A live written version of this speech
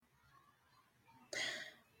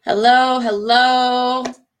Hello, hello.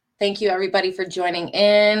 Thank you everybody for joining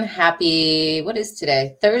in. What is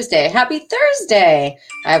today? Thursday. Happy Thursday.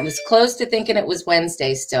 I was close to thinking it was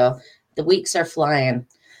Wednesday still. The weeks are flying.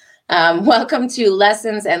 Welcome to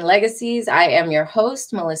Lessons and Legacies. I am your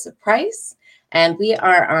host, Melissa Price, and we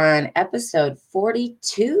are on episode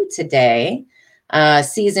 42 today.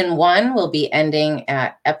 Season 1 will be ending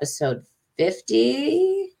at episode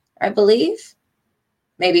 50, I believe.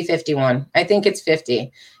 Maybe 51. I think it's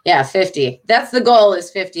 50. Yeah, 50. That's the goal,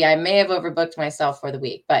 is 50. I may have overbooked myself for the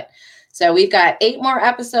week. But so we've got 8 more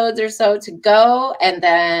episodes or so to go. And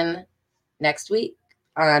then next week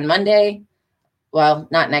on Monday, well,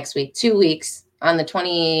 not next week, 2 weeks on the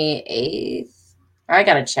 28th. I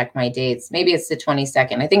got to check my dates. Maybe it's the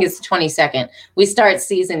 22nd. I think it's the 22nd. We start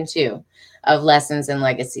season 2 of Lessons and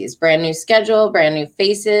Legacies. Brand new schedule, brand new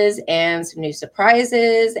faces, and some new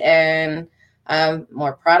surprises, and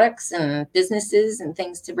more products and businesses and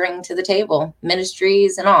things to bring to the table,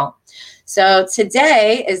 ministries and all. So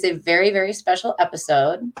today is a very, very special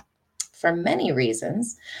episode for many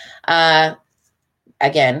reasons.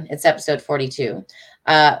 Again, it's episode 42.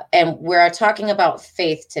 And we're talking about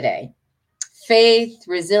faith today. Faith,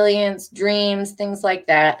 resilience, dreams, things like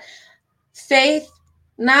that. Faith,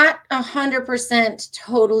 not 100%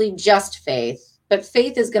 totally just faith, but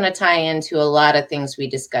faith is going to tie into a lot of things we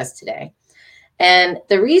discussed today. And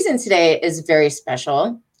the reason today is very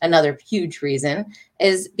special, another huge reason,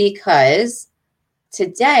 is because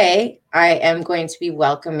today I am going to be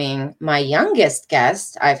welcoming my youngest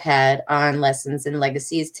guest I've had on Lessons and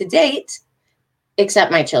Legacies to date,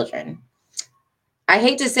 except my children. I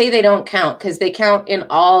hate to say they don't count because they count in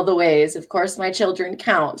all the ways. Of course, my children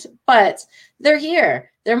count, but they're here.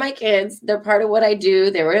 They're my kids. They're part of what I do.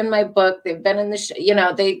 They were in my book. They've been in the show.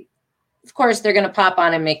 Of course, they're going to pop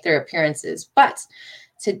on and make their appearances. But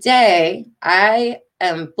today, I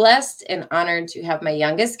am blessed and honored to have my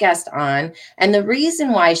youngest guest on. And the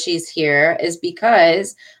reason why she's here is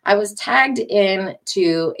because I was tagged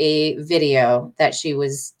into a video that she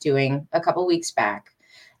was doing a couple weeks back.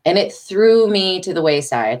 And it threw me to the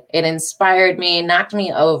wayside. It inspired me, knocked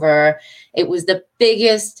me over. It was the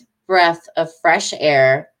biggest breath of fresh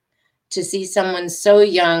air to see someone so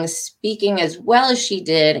young speaking as well as she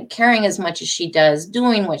did, caring as much as she does,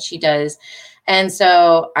 doing what she does. And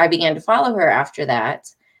so I began to follow her after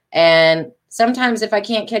that. And sometimes if I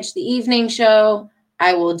can't catch the evening show,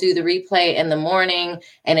 I will do the replay in the morning,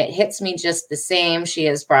 and it hits me just the same. She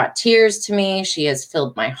has brought tears to me. She has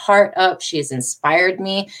filled my heart up. She has inspired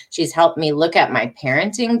me. She's helped me look at my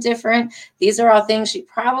parenting different. These are all things she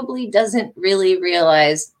probably doesn't really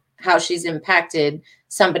realize how she's impacted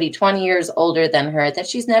somebody 20 years older than her that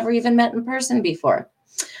she's never even met in person before.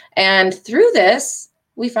 And through this,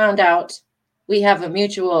 we found out we have a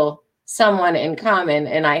mutual someone in common,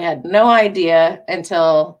 and I had no idea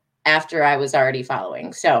until after I was already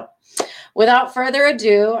following. So without further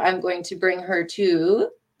ado, I'm going to bring her to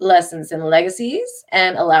Lessons and Legacies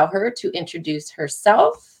and allow her to introduce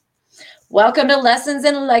herself. Welcome to Lessons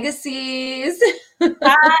and Legacies.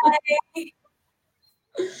 Hi.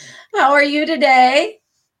 How are you today?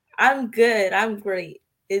 I'm good. I'm great.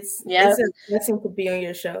 It's a blessing to be on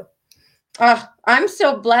your show. Oh, I'm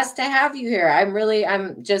so blessed to have you here. I'm really,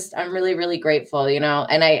 really grateful, and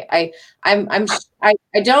I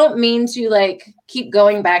don't mean to keep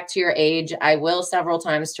going back to your age. I will several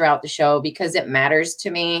times throughout the show because it matters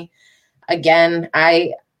to me. Again,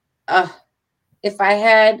 if I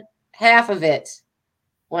had half of it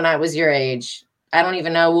when I was your age, I don't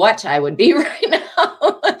even know what I would be right now.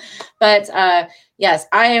 But yes,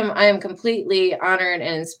 I am completely honored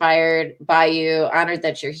and inspired by you, honored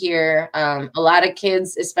that you're here. A lot of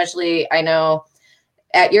kids, especially I know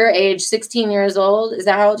at your age, 16 years old. Is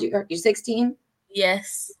that how old you are? You're 16?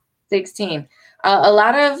 Yes. 16. A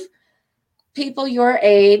lot of people your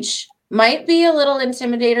age might be a little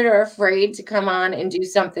intimidated or afraid to come on and do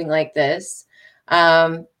something like this.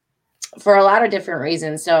 For a lot of different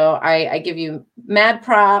reasons. So I give you mad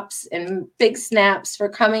props and big snaps for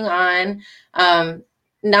coming on,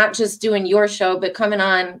 not just doing your show, but coming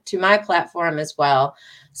on to my platform as well.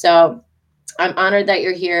 So I'm honored that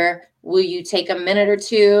you're here. Will you take a minute or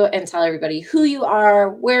two and tell everybody who you are,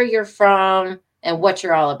 where you're from, and what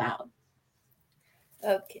you're all about?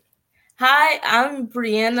 Okay. Hi, I'm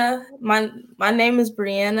Brianna. My name is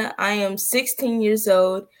Brianna. I am 16 years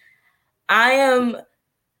old. I am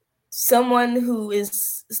someone who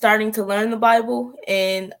is starting to learn the Bible,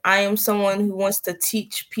 and I am someone who wants to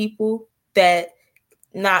teach people that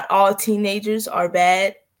not all teenagers are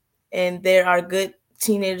bad, and there are good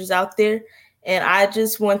teenagers out there. And I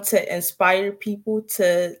just want to inspire people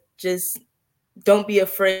to just don't be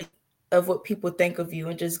afraid of what people think of you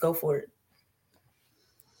and just go for it.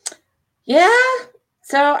 Yeah.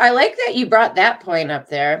 So I like that you brought that point up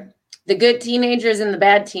there. The good teenagers and the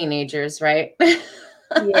bad teenagers, right?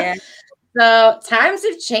 Yeah. So times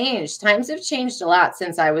have changed. Times have changed a lot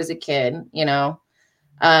since I was a kid, you know.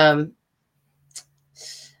 Um,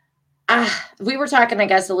 we were talking, I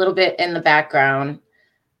guess, a little bit in the background.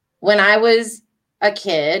 When I was a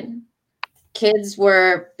kid, kids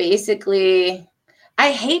were basically,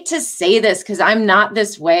 I hate to say this because I'm not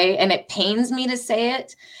this way and it pains me to say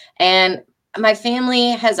it. And my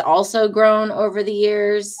family has also grown over the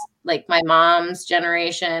years, like my mom's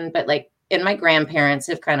generation, but like, and my grandparents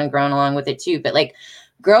have kind of grown along with it too. But like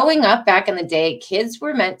growing up back in the day, kids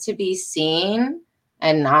were meant to be seen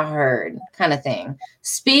and not heard, kind of thing.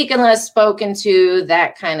 Speak unless spoken to,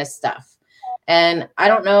 that kind of stuff. And I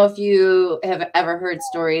don't know if you have ever heard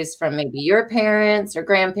stories from maybe your parents or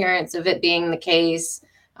grandparents of it being the case,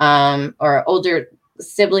 or older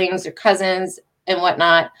siblings or cousins and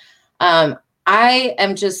whatnot. I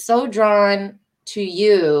am just so drawn to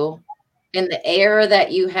you and the air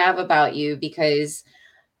that you have about you, because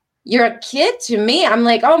you're a kid to me. I'm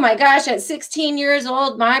like, oh my gosh, at 16 years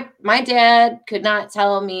old, my dad could not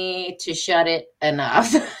tell me to shut it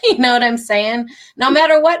enough. You know what I'm saying? No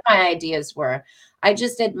matter what my ideas were. I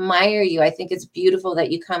just admire you. I think it's beautiful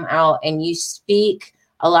that you come out and you speak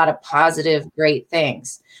a lot of positive, great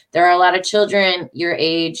things. There are a lot of children your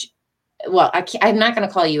age. Well, I'm not going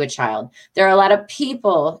to call you a child. There are a lot of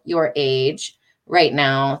people your age right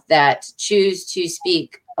now that choose to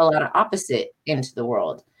speak a lot of opposite into the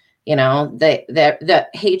world. You know, the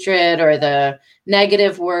hatred or the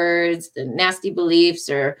negative words, the nasty beliefs,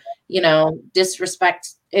 or, you know,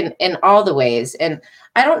 disrespect in all the ways. And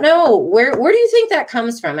I don't know, where do you think that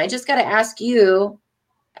comes from? I just got to ask you,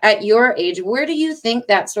 at your age, where do you think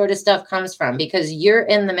that sort of stuff comes from? Because you're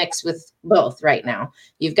in the mix with both right now.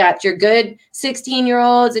 You've got your good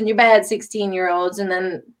 16-year-olds and your bad 16-year-olds, and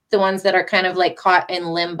then the ones that are kind of like caught in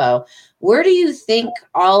limbo. Where do you think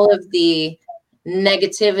all of the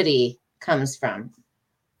negativity comes from?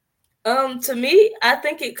 To me, I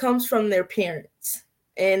think it comes from their parents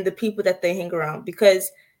and the people that they hang around,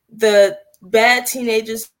 because the bad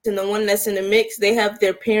teenagers and the one that's in the mix, they have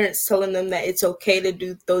their parents telling them that it's okay to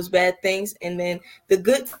do those bad things. And then the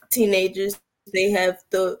good teenagers, they have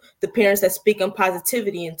the parents that speak on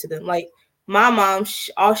positivity into them. Like my mom,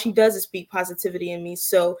 all she does is speak positivity in me.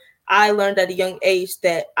 So I learned at a young age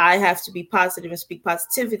that I have to be positive and speak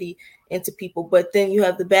positivity into people. But then you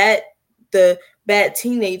have the bad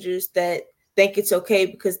teenagers that think it's okay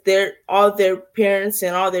because all their parents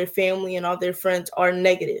and all their family and all their friends are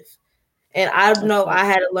negative. And I know I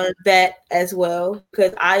had to learn that as well,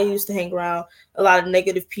 because I used to hang around a lot of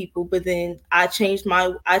negative people, but then I changed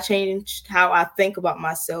how I think about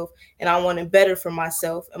myself, and I wanted better for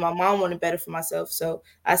myself, and my mom wanted better for myself. So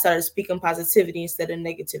I started speaking positivity instead of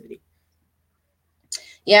negativity.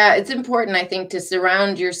 Yeah, it's important, I think, to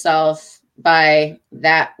surround yourself by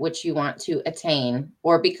that which you want to attain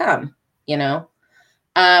or become, you know?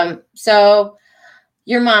 So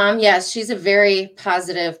your mom, yes, she's a very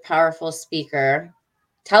positive, powerful speaker.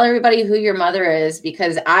 Tell everybody who your mother is,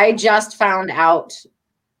 because I just found out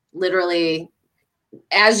literally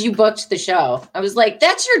as you booked the show. I was like,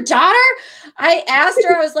 that's your daughter? I asked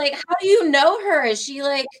her, I was like, how do you know her? Is she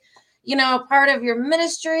like, you know, part of your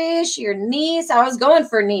ministry? Is she your niece? I was going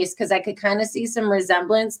for niece because I could kind of see some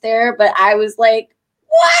resemblance there, but I was like,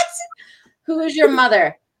 what? Who is your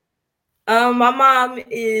mother? My mom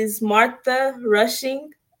is Martha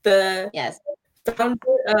Rushing, the founder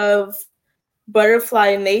of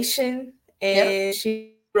Butterfly Nation, and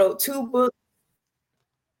she wrote 2 books,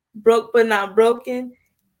 Broke But Not Broken,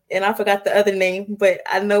 and I forgot the other name, but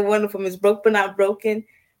I know one of them is Broke But Not Broken.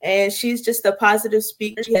 And she's just a positive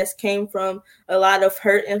speaker. She has came from a lot of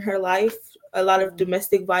hurt in her life, a lot of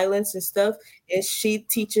domestic violence and stuff, and she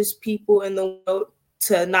teaches people in the world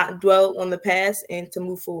to not dwell on the past and to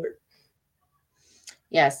move forward.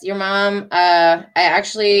 Yes, your mom, I've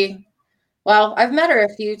met her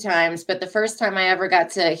a few times, but the first time I ever got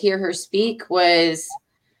to hear her speak was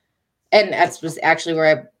actually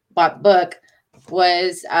where I bought the book,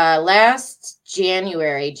 was last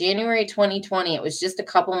January 2020. It was just a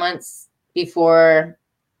couple months before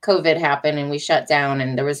COVID happened and we shut down,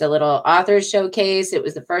 and there was a little author showcase. It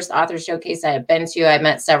was the first author showcase I had been to. I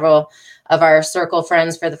met several of our circle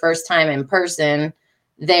friends for the first time in person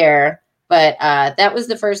there. But that was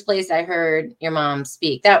the first place I heard your mom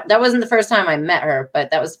speak. That wasn't the first time I met her, but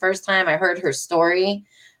that was the first time I heard her story.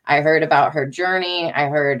 I heard about her journey. I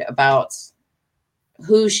heard about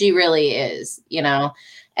who she really is, you know.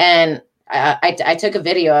 And I took a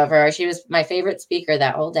video of her. She was my favorite speaker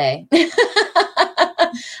that whole day.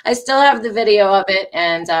 I still have the video of it,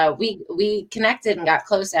 and we connected and got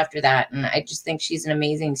close after that. And I just think she's an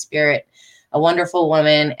amazing spirit, a wonderful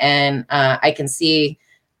woman, and I can see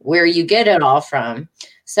where you get it all from.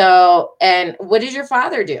 So, and what did your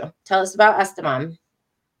father do? Tell us about Esteban.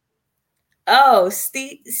 Oh,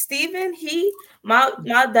 Stephen,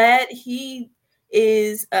 my dad, he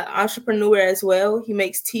is an entrepreneur as well. He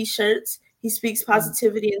makes t-shirts. He speaks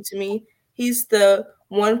positivity into me. He's the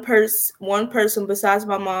one person besides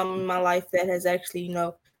my mom in my life that has actually,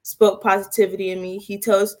 spoke positivity in me. He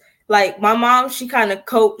tells, like, my mom, she kind of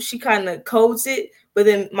codes it, but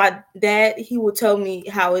then my dad, he will tell me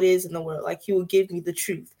how it is in the world. Like, he will give me the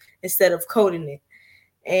truth instead of coding it.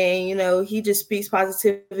 And he just speaks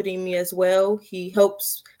positivity in me as well. He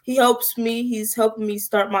helps me. He's helping me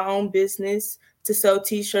start my own business to sell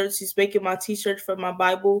t-shirts. He's making my t-shirts for my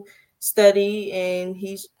Bible study, and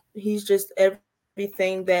he's just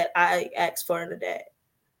everything that I asked for in a dad.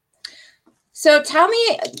 So tell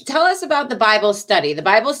us about the Bible study. The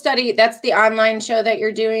Bible study, that's the online show that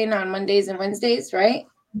you're doing on Mondays and Wednesdays, right?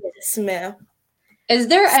 Yes, ma'am. Is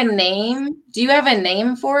there a name? Do you have a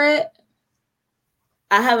name for it?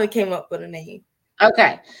 I haven't came up with a name.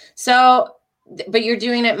 Okay. So, but you're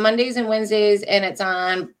doing it Mondays and Wednesdays, and it's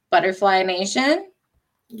on Butterfly Nation?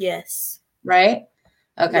 Yes. Right?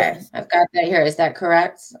 Okay. Yes. I've got that here. Is that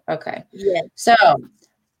correct? Okay. Yes. So,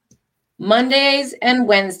 Mondays and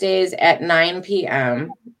Wednesdays at 9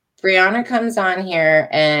 p.m., Brianna comes on here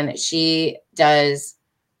and she does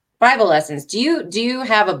Bible lessons. Do you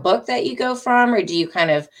have a book that you go from, or do you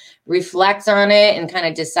kind of reflect on it and kind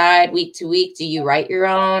of decide week to week? Do you write your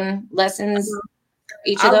own lessons,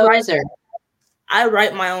 each of those? I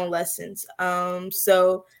write my own lessons.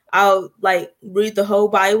 So I'll read the whole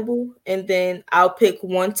Bible, and then I'll pick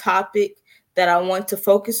one topic that I want to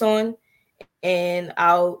focus on, and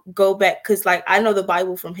I'll go back because I know the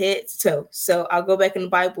Bible from head to toe. So I'll go back in the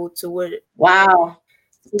Bible to where. Wow.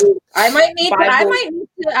 I'm going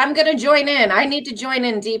to join in. I need to join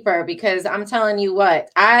in deeper, because I'm telling you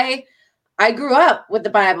what, I grew up with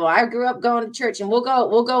the Bible. I grew up going to church, and we'll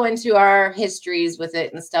go into our histories with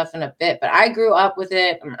it and stuff in a bit, but I grew up with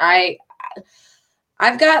it.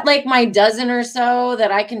 I've got my dozen or so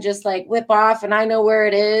that I can just whip off, and I know where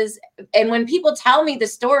it is. And when people tell me the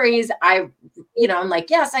stories, I'm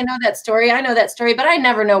like, yes, I know that story, but I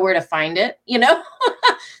never know where to find it,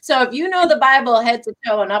 So if you know the Bible head to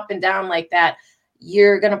toe and up and down like that,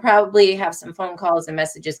 you're going to probably have some phone calls and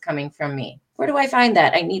messages coming from me. Where do I find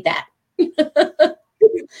that? I need that.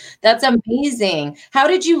 That's amazing. How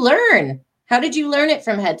did you learn? How did you learn it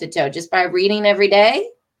from head to toe? Just by reading every day?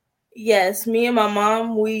 Yes, me and my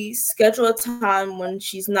mom, we schedule a time when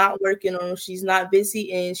she's not working or she's not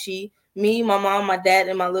busy, and me, my mom, my dad,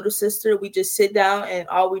 and my little sister, we just sit down and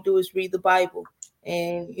all we do is read the Bible.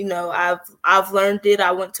 And I've learned it.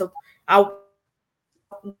 I'll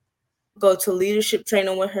go to leadership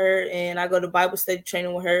training with her, and I go to Bible study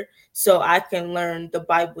training with her, so I can learn the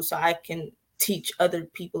Bible, so I can teach other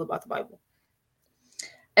people about the Bible.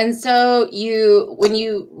 And so when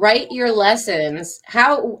you write your lessons,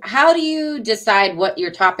 how do you decide what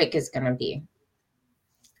your topic is going to be?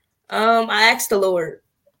 I ask the Lord,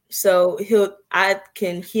 so I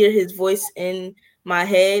can hear His voice in my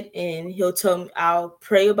head, and He'll tell me. I'll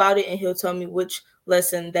pray about it, and He'll tell me which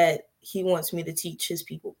lesson that He wants me to teach His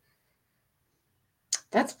people.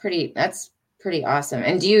 That's pretty awesome.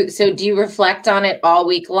 And do you reflect on it all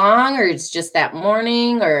week long, or it's just that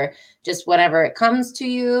morning, or just whenever it comes to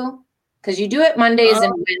you? Because you do it Mondays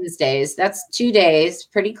and Wednesdays. That's 2 days,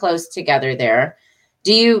 pretty close together there.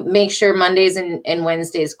 Do you make sure Mondays and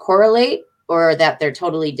Wednesdays correlate, or that they're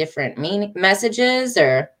totally different messages,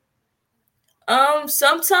 or?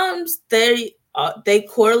 Sometimes they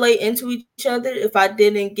correlate into each other if I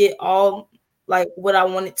didn't get all what I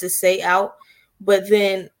wanted to say out, but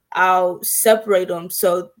then I'll separate them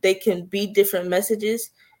so they can be different messages,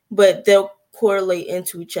 but they'll correlate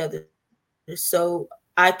into each other, so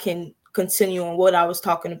I can continue on what I was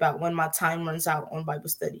talking about when my time runs out on Bible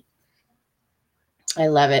study. I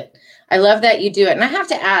love it. I love that you do it. And I have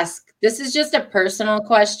to ask, this is just a personal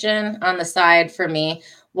question on the side for me.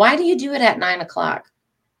 Why do you do it at 9 o'clock?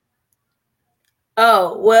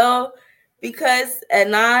 Oh, well, because at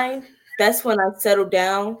 9, that's when I settle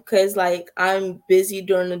down, because I'm busy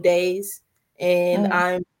during the days, and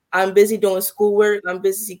I'm busy doing schoolwork. I'm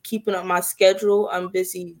busy keeping up my schedule. I'm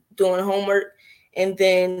busy doing homework. And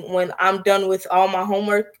then when I'm done with all my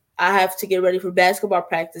homework, I have to get ready for basketball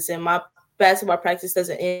practice, and my basketball practice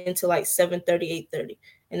doesn't end until 7:30, 8:30.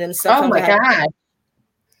 And then sometimes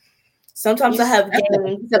Sometimes I have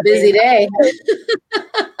games. It's a busy day. Yeah.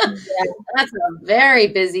 That's a very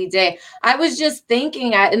busy day. I was just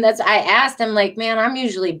thinking, I asked him, like, man, I'm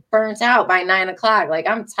usually burnt out by 9 o'clock. Like,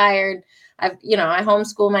 I'm tired. I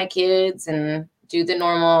homeschool my kids and do the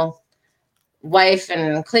normal wife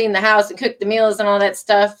and clean the house and cook the meals and all that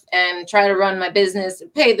stuff and try to run my business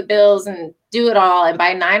and pay the bills and do it all. And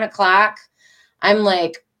by 9 o'clock, I'm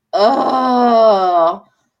like, oh,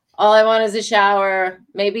 all I want is a shower,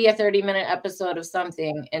 maybe a 30-minute episode of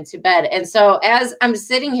something, and to bed. And so as I'm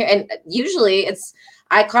sitting here, and usually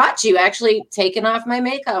I caught you actually taking off my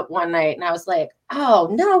makeup one night, and I was like, oh,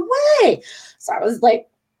 no way. So I was like,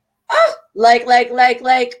 oh, like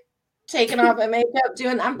taking off my makeup,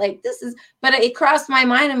 I'm like, but it crossed my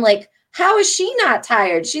mind. I'm like, how is she not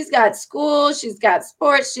tired? She's got school, she's got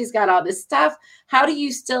sports, she's got all this stuff. How do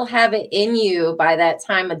you still have it in you by that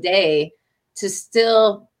time of day to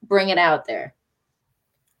still bring it out there?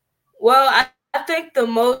 Well, I think the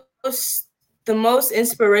most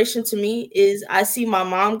inspiration to me is I see my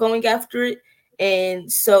mom going after it.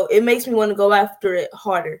 And so it makes me want to go after it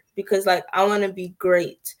harder because, like, I want to be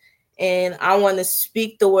great and I want to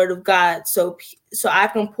speak the word of God so I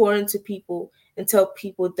can pour into people and tell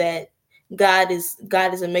people that God is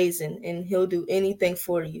amazing and he'll do anything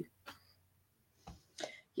for you.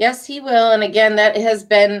 Yes, he will. And again, that has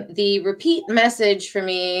been the repeat message for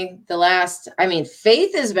me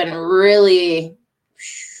faith has been really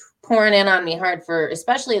pouring in on me hard for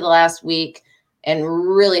especially the last week and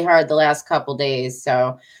really hard the last couple days.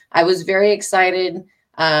 So I was very excited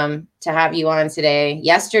to have you on today.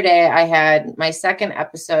 Yesterday, I had my second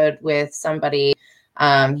episode with somebody.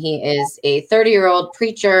 He is a 30-year-old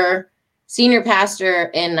preacher, senior pastor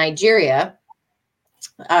in Nigeria.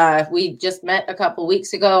 We just met a couple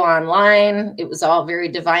weeks ago online. It was all very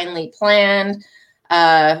divinely planned.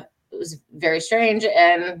 It was very strange,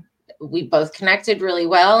 and we both connected really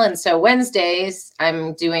well. And so Wednesdays,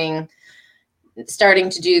 I'm starting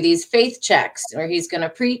to do these faith checks where he's going to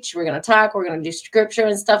preach, we're going to talk, we're going to do scripture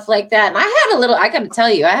and stuff like that. And I got to tell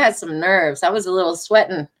you, I had some nerves. I was a little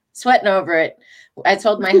sweating over it. I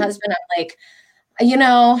told my husband, I'm like,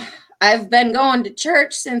 I've been going to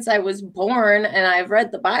church since I was born and I've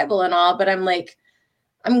read the Bible and all, but I'm like,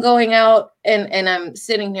 I'm going out and I'm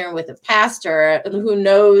sitting here with a pastor who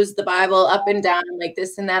knows the Bible up and down and like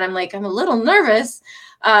this and that. I'm like, I'm a little nervous.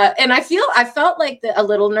 And I felt like a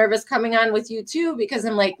little nervous coming on with you too, because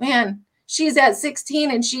I'm like, man, she's at 16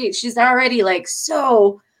 and she's already like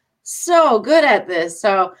so good at this.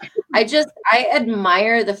 So I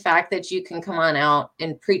admire the fact that you can come on out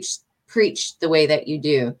and preach the way that you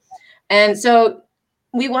do. And so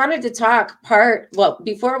we wanted to talk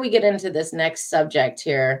before we get into this next subject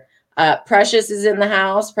here, Precious is in the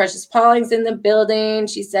house. Precious Pauling's in the building.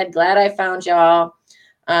 She said, glad I found y'all.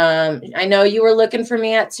 I know you were looking for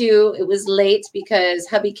me at 2. It was late because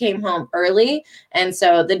hubby came home early. And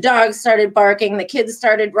so the dogs started barking. The kids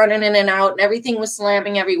started running in and out and everything was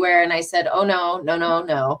slamming everywhere. And I said, oh,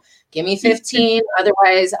 no. Give me 15.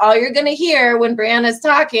 Otherwise, all you're going to hear when Brianna's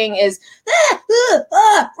talking is,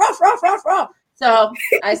 ruff. So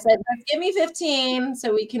I said, give me 15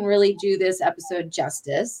 so we can really do this episode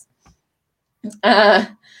justice.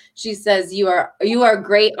 She says, you are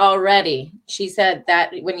great already. She said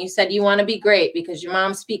that when you said you want to be great because your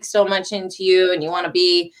mom speaks so much into you and you want to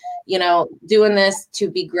be, doing this to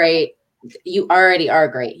be great. You already are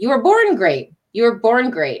great. You were born great.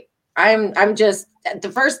 I'm just,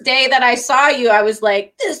 the first day that I saw you, I was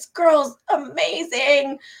like, this girl's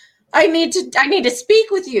amazing. I need to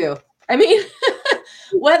speak with you. I mean,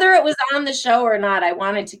 whether it was on the show or not, I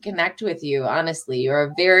wanted to connect with you. Honestly, you're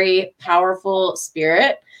a very powerful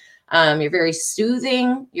spirit. You're very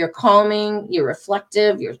soothing. You're calming. You're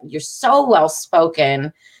reflective. You're so well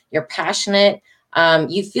spoken. You're passionate.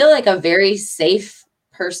 You feel like a very safe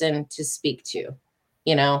person to speak to,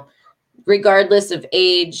 regardless of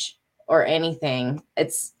age or anything.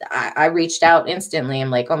 I reached out instantly. I'm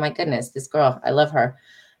like, oh my goodness, this girl, I love her.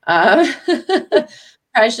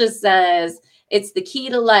 Precious says, it's the key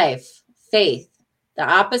to life, faith. The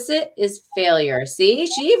opposite is failure. See,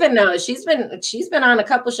 she even knows. She's been on a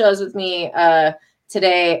couple shows with me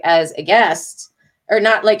today as a guest, or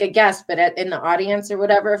not like a guest, but in the audience or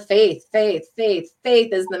whatever. Faith is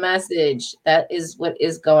the message. That is what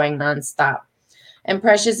is going nonstop. And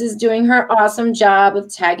Precious is doing her awesome job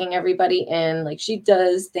of tagging everybody in like she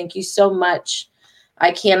does. Thank you so much.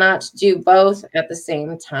 I cannot do both at the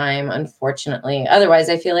same time, unfortunately. Otherwise,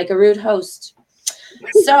 I feel like a rude host.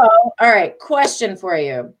 So, all right, question for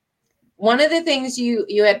you. One of the things you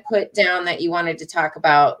had put down that you wanted to talk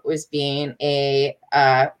about was being a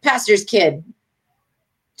pastor's kid.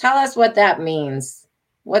 Tell us what that means.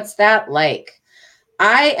 What's that like?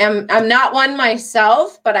 I'm not one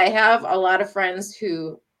myself, but I have a lot of friends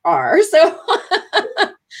who are. So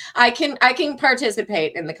I can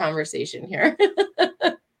participate in the conversation here.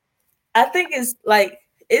 I think it's like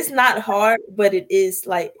it's not hard, but it is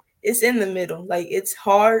like it's in the middle. Like it's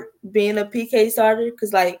hard being a PK starter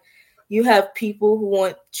because like you have people who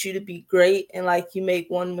want you to be great and like you make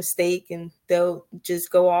one mistake and they'll just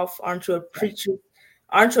go off, aren't you a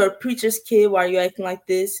preacher's kid? Why are you acting like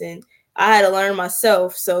this? And I had to learn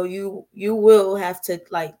myself. So you will have to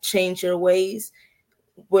like change your ways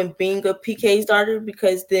when being a PK starter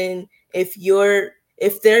because then if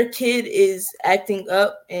their kid is acting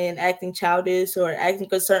up and acting childish or acting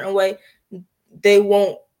a certain way, they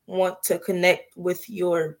won't want to connect with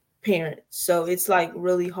your parents. So it's like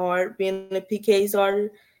really hard being a PK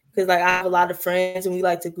starter because like I have a lot of friends and we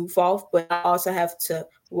like to goof off, but I also have to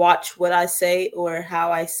watch what I say or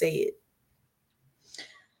how I say it.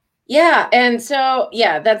 Yeah, and so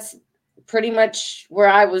yeah, that's pretty much where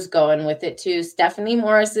I was going with it too. Stephanie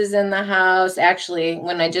Morris is in the house. Actually,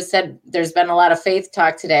 when I just said there's been a lot of faith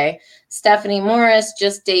talk today, Stephanie Morris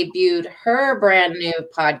just debuted her brand new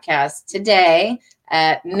podcast today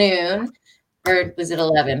at noon. Or was it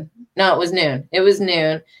 11? No, it was noon. It was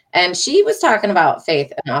noon. And she was talking about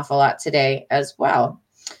faith an awful lot today as well.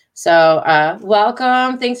 So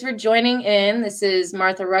welcome. Thanks for joining in. This is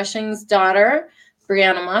Martha Rushing's daughter,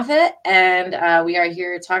 Brianna Moffatt, and we are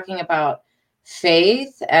here talking about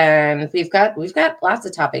faith. And we've got lots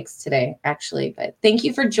of topics today, actually. But thank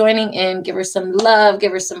you for joining in. Give her some love.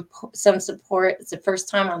 Give her some support. It's the first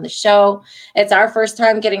time on the show. It's our first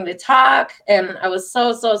time getting to talk, and I was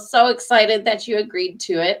so excited that you agreed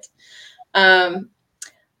to it.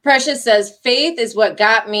 Precious says, faith is what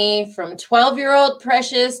got me from 12-year-old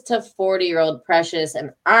Precious to 40-year-old Precious.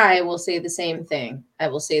 And I will say the same thing. I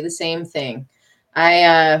will say the same thing.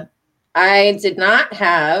 I did not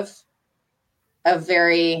have a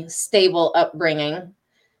very stable upbringing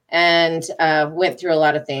and went through a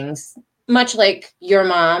lot of things, much like your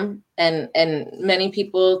mom and many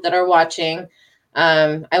people that are watching.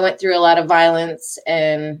 I went through a lot of violence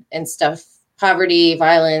and stuff, poverty,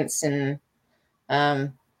 violence, and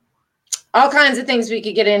all kinds of things we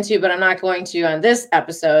could get into, but I'm not going to on this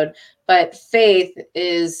episode. But faith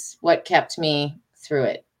is what kept me through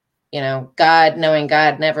it. You know, God, knowing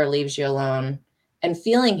God never leaves you alone, and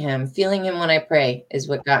feeling him when I pray is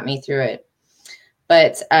what got me through it.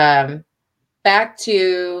 But back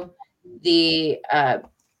to the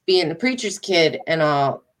being the preacher's kid and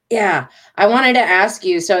all. Yeah, I wanted to ask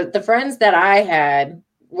you. So the friends that I had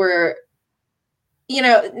were, you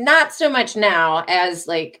know, not so much now as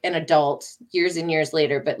like an adult years and years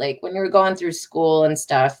later, but like when you were going through school and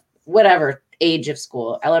stuff, whatever age of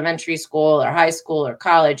school, elementary school or high school or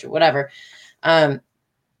college or whatever.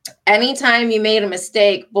 Anytime you made a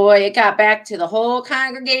mistake, boy, it got back to the whole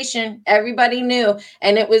congregation. Everybody knew.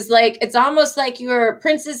 And it was like, it's almost like you were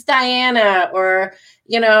Princess Diana or,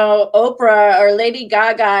 you know, Oprah or Lady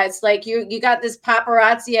Gaga. It's like you got this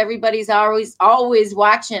paparazzi. Everybody's always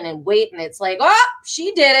watching and waiting. It's like, oh,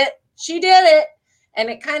 she did it. She did it. And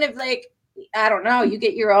it kind of like, I don't know, you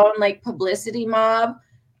get your own like publicity mob,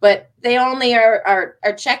 but they only are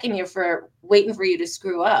checking you for waiting for you to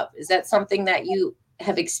screw up. Is that something that you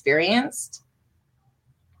have experienced?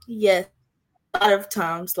 Yes, a lot of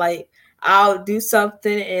times. Like I'll do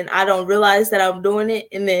something and I don't realize that I'm doing it,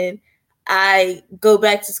 and then I go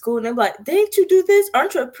back to school and they're like, "Didn't you do this?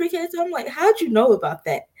 Aren't you a pre-K?" So I'm like, "How'd you know about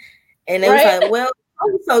that?" And it was like, "Well,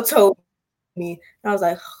 so told me." And I was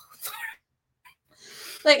like,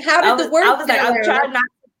 like, how did the word? I was like, I'm trying not.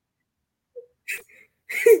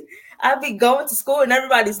 I'd be going to school and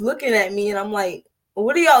everybody's looking at me, and I'm like,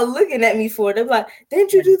 "What are y'all looking at me for?" They're like,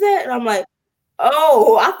 "Didn't you do that?" And I'm like,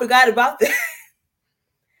 "Oh, I forgot about that."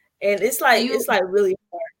 And it's like really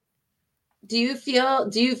hard. Do you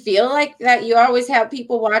feel like that you always have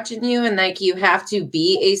people watching you and like you have to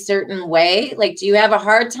be a certain way? Like, do you have a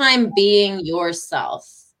hard time being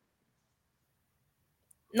yourself?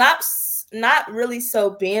 Not really so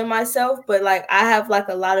being myself, but like I have like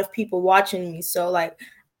a lot of people watching me. So like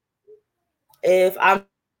if I'm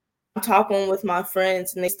talking with my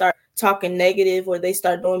friends and they start talking negative or they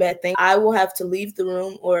start doing bad things, I will have to leave the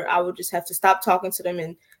room, or I will just have to stop talking to them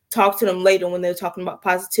and talk to them later when they're talking about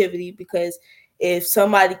positivity. Because if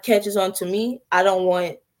somebody catches on to me, I don't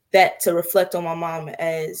want that to reflect on my mom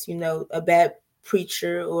as, you know, a bad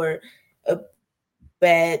preacher or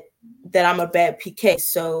that I'm a bad PK.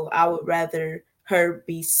 So I would rather her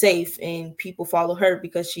be safe and people follow her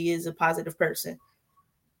because she is a positive person.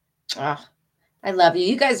 Ah, I love you.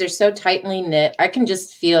 You guys are so tightly knit. I can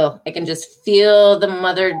just feel the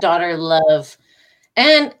mother-daughter love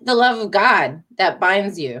and the love of God that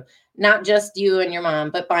binds you, not just you and your mom,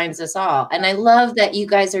 but binds us all. And I love that you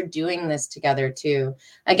guys are doing this together too.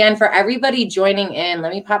 Again, for everybody joining in,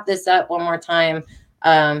 let me pop this up one more time.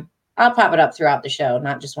 I'll pop it up throughout the show,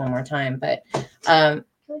 not just one more time, but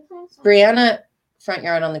Brianna, front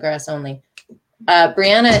yard on the grass only.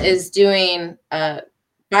 Brianna is doing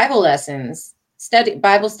Bible lessons,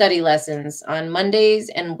 Bible study lessons on Mondays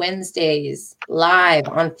and Wednesdays live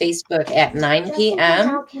on Facebook at 9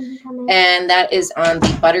 p.m. And that is on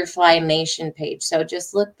the Butterfly Nation page. So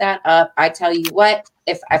just look that up. I tell you what,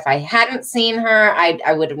 if I hadn't seen her,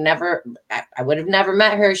 I would have never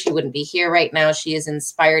met her. She wouldn't be here right now. She has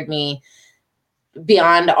inspired me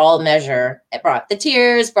beyond all measure. It brought the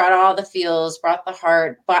tears, brought all the feels, brought the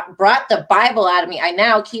heart, brought the Bible out of me. I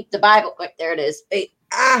now keep the Bible. Wait, there it is.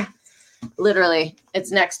 Literally,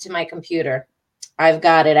 it's next to my computer. I've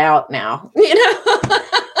got it out now.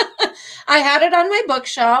 I had it on my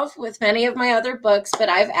bookshelf with many of my other books, but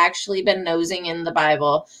I've actually been nosing in the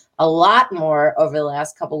Bible a lot more over the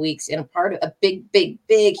last couple of weeks. And a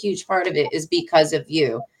big, huge part of it is because of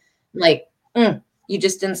you. Like, you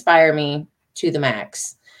just inspire me to the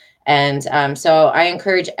max. And so I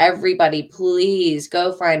encourage everybody, please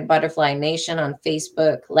go find Butterfly Nation on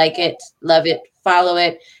Facebook, like it, love it, follow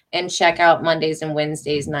it, and check out Mondays and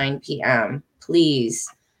Wednesdays, 9 p.m.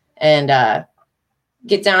 Please. And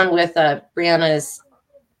get down with Brianna's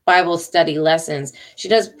Bible study lessons. She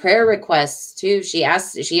does prayer requests too. She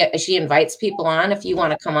invites people on if you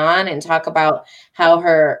want to come on and talk about how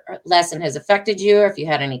her lesson has affected you, or if you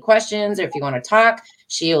had any questions, or if you want to talk,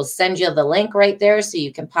 she'll send you the link right there so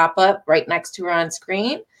you can pop up right next to her on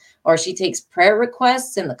screen. Or she takes prayer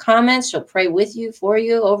requests in the comments. She'll pray with you, for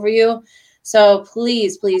you, over you. So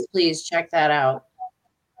please, please, please check that out.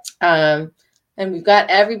 And we've got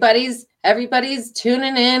everybody's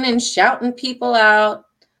tuning in and shouting people out.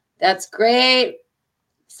 That's great.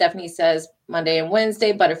 Stephanie says Monday and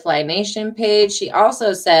Wednesday, Butterfly Nation page. She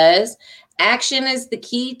also says action is the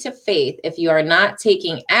key to faith. If you are not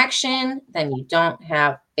taking action, then you don't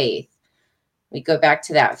have faith. We go back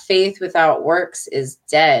to that. Faith without works is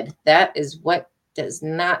dead. That is what does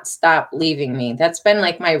not stop leaving me. That's been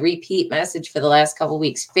like my repeat message for the last couple of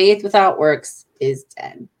weeks. Faith without works is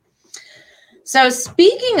dead. So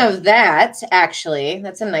speaking of that, actually,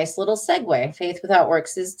 that's a nice little segue. Faith without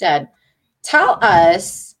works is dead. Tell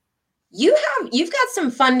us, you've got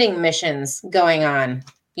some funding missions going on.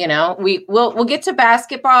 We'll get to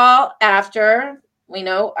basketball after. I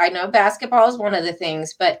know basketball is one of the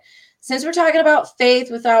things, but since we're talking about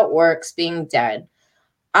faith without works being dead,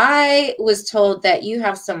 I was told that you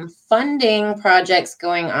have some funding projects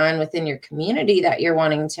going on within your community that you're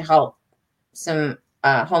wanting to help some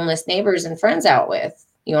homeless neighbors and friends out with.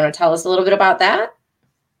 You want to tell us a little bit about that?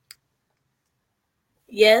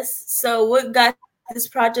 Yes. So what got this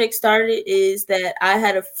project started is that I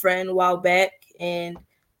had a friend a while back, and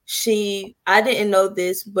I didn't know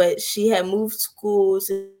this, but she had moved schools,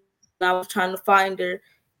 and I was trying to find her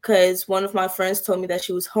because one of my friends told me that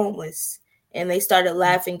she was homeless, and they started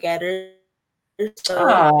laughing at her. So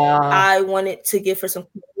I wanted to give her some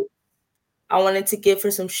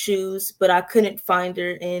shoes, but I couldn't find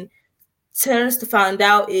her. And turns to find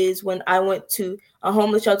out is when I went to a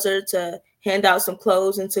homeless shelter to hand out some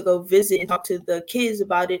clothes and to go visit and talk to the kids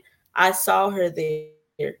about it, I saw her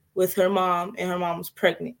there with her mom, and her mom was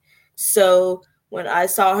pregnant. So when I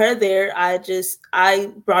saw her there, I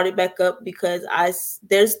brought it back up because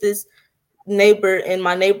there's this neighbor in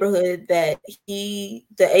my neighborhood that the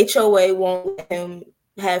HOA won't let him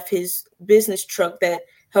have his business truck that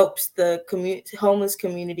helps the homeless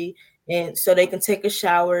community, and so they can take a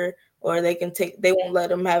shower, or they won't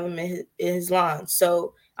let him have him in his lawn.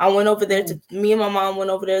 So I went over there me and my mom went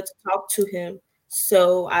over there to talk to him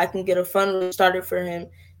so I can get a fundraiser started for him,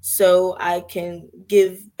 so I can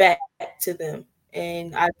give back to them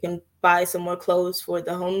and I can buy some more clothes for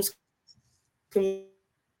the homeless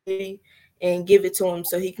community and give it to him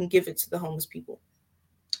so he can give it to the homeless people.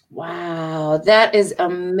 Wow, that is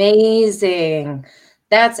amazing.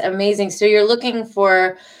 That's amazing. So you're looking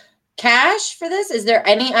for cash for this? Is there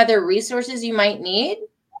any other resources you might need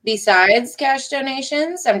besides cash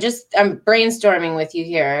donations? I'm brainstorming with you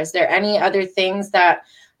here. Is there any other things that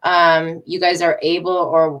you guys are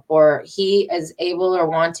able or he is able or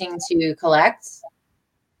wanting to collect?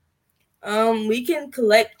 We can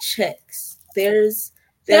collect checks. There's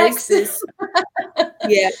this.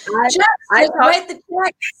 Yeah, I write the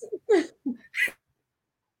checks.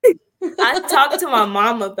 I talked to my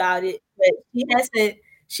mom about it, but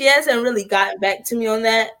she hasn't really gotten back to me on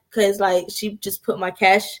that because like she just put my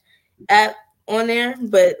cash app on there,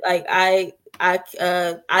 but like I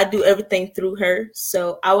do everything through her,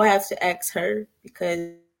 so I will have to ask her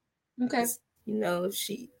because Okay.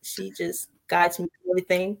 she just guides me through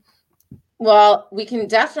everything. Well, we can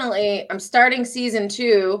definitely. I'm starting season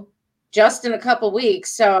 2 just in a couple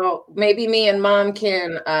weeks, so maybe me and mom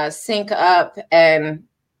can sync up and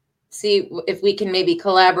see if we can maybe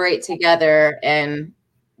collaborate together and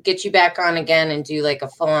get you back on again and do like a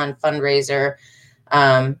full-on fundraiser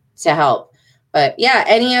to help. But yeah,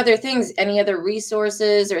 any other things, any other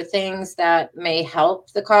resources or things that may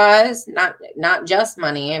help the cause? Not just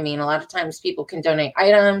money. I mean, a lot of times people can donate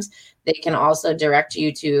items. They can also direct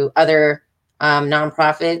you to other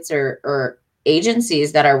nonprofits or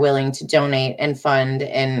agencies that are willing to donate and fund,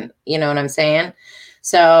 and you know what I'm saying?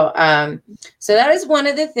 So so that is one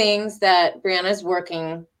of the things that Brianna is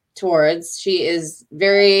working towards. She is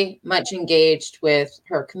very much engaged with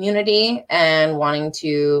her community and wanting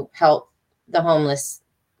to help the homeless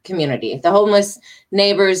community, the homeless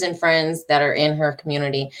neighbors and friends that are in her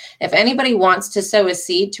community. If anybody wants to sow a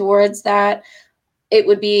seed towards that, it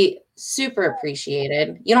would be super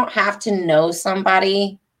appreciated. You don't have to know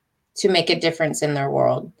somebody to make a difference in their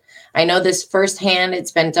world. I know this firsthand.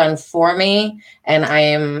 It's been done for me, and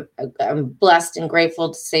I'm blessed and grateful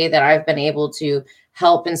to say that I've been able to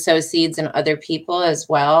help and sow seeds in other people as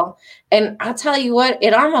well. And I'll tell you what,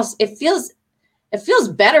 it feels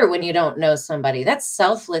better when you don't know somebody. That's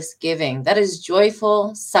selfless giving. That is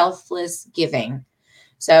joyful, selfless giving.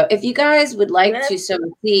 So if you guys would like to sow a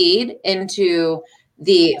seed into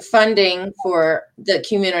the funding for the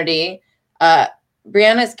community,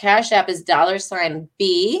 Brianna's Cash App is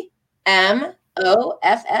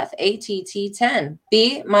 $BMOFFATT10.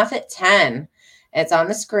 B Moffatt 10. It's on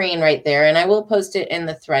the screen right there, and I will post it in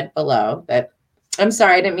the thread below. But I'm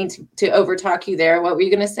sorry, I didn't mean to overtalk you there. What were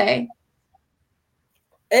you going to say?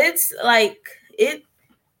 It's like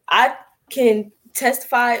I can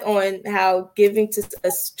testify on how giving to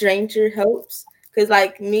a stranger helps, because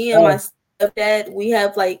like me and my stepdad, we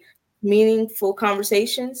have like meaningful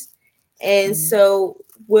conversations, and so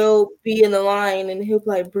we'll be in the line and he'll be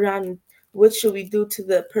like, Brianna, what should we do to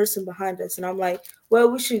the person behind us? And I'm like, well,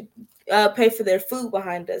 we should pay for their food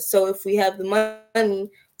behind us. So if we have the money,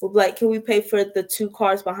 we'll be like, can we pay for the 2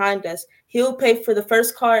 cars behind us? He'll pay for the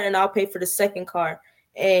first car and I'll pay for the second car.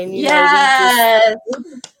 And Yes. we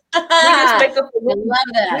just make up I love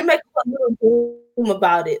that. we make up a little game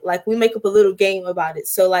about it. Like we make up a little game about it.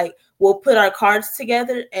 So like we'll put our cards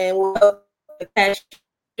together and we'll help the cashier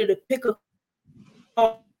to pick a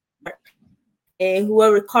card, and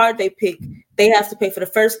whoever card they pick, they have to pay for the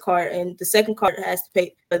first card, and the second card has to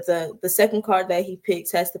pay. But the second card that he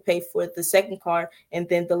picks has to pay for the second card, and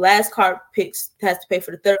then the last card picks has to pay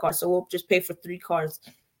for the third card. So we'll just pay for 3 cards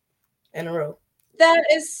in a row. That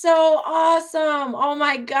is so awesome. Oh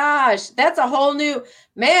my gosh. That's a whole new,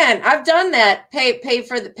 man, I've done that. Pay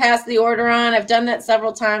for pass the order on. I've done that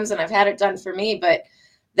several times and I've had it done for me, but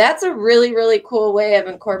that's a really, really cool way of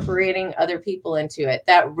incorporating other people into it.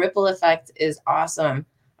 That ripple effect is awesome.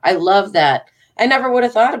 I love that. I never would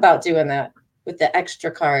have thought about doing that with the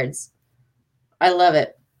extra cards. I love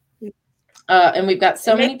it. And we've got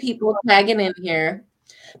so many people tagging in here.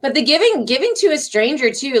 But the giving to a stranger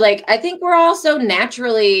too, like I think we're all so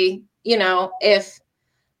naturally, if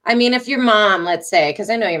your mom, let's say, because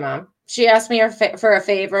I know your mom, she asked me for a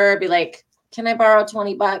favor, be like, can I borrow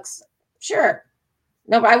 $20? Sure.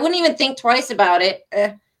 No, but I wouldn't even think twice about it.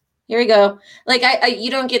 Here we go. Like you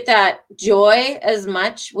don't get that joy as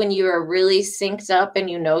much when you are really synced up and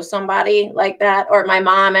you know somebody like that. Or my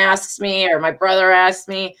mom asks me or my brother asks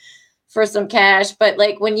me for some cash. But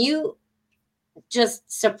like when you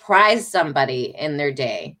just surprise somebody in their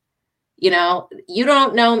day, you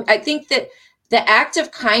don't know. I think that the act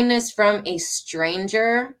of kindness from a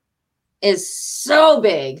stranger is so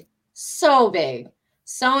big, so big.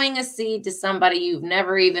 Sowing a seed to somebody you've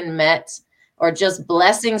never even met, or just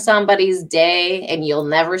blessing somebody's day and you'll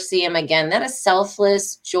never see him again. That is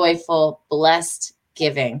selfless, joyful, blessed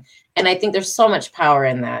giving. And I think there's so much power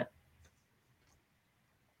in that.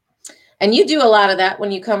 And you do a lot of that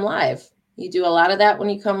when you come live. You do a lot of that when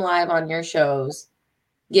you come live on your shows,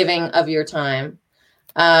 giving of your time.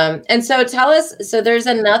 And so tell us, so there's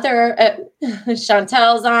another,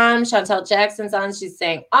 Chantel's on, Chantel Jackson's on. She's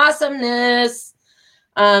saying awesomeness.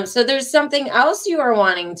 So there's something else you are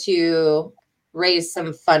wanting to raise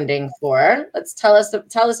some funding for. Let's tell us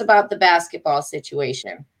about the basketball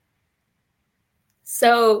situation.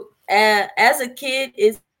 So as a kid,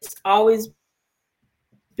 it's always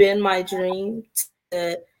been my dream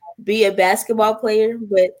to be a basketball player,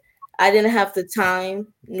 but I didn't have the time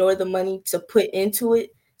nor the money to put into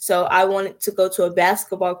it. So I wanted to go to a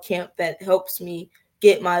basketball camp that helps me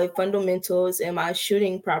get my fundamentals and my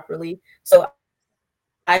shooting properly so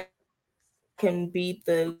I can be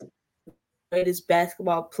the greatest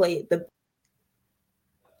basketball player, the best basketball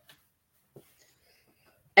player in the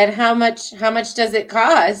world. And how much does it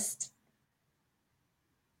cost?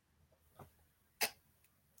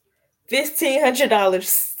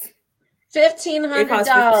 $1,500. Fifteen It hundred costs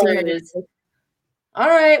 $1,500. dollars. All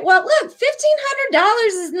right. Well, look, $1,500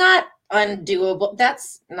 is not undoable.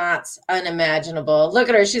 That's not unimaginable. Look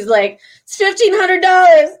at her. She's like, it's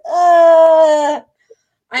 $1,500.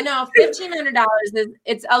 I know $1,500 is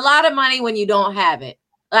it's a lot of money when you don't have it.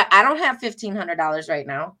 Like, I don't have $1,500 right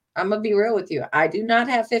now. I'm gonna be real with you. I do not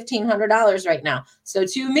have $1,500 right now. So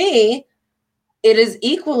to me, it is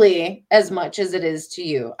equally as much as it is to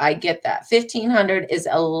you. I get that. 1,500 is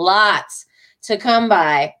a lot to come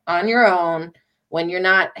by on your own when you're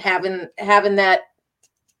not having that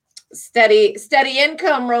steady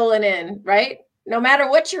income rolling in, right? No matter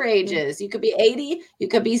what your age is. You could be 80, you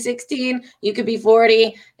could be 16, you could be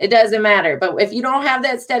 40, it doesn't matter. But if you don't have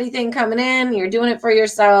that steady thing coming in, you're doing it for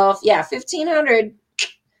yourself. Yeah, 1,500.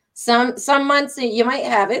 Some months you might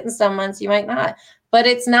have it and some months you might not. But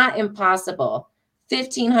it's not impossible.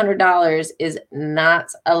 $1,500 is not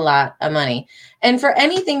a lot of money. And for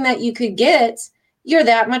anything that you could get, you're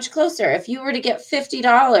that much closer. If you were to get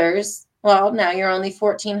 $50, well, now you're only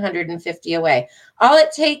 1,450 away. All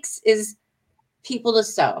it takes is people to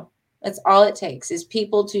sew. That's all it takes is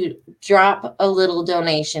people to drop a little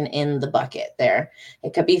donation in the bucket there.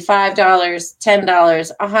 It could be $5,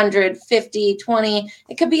 $10, 100, 50, 20.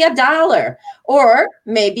 It could be $1. Or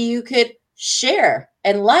maybe you could share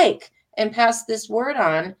and like and pass this word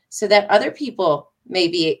on so that other people may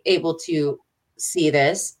be able to see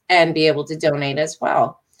this and be able to donate as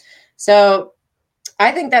well. So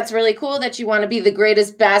I think that's really cool that you want to be the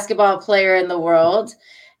greatest basketball player in the world.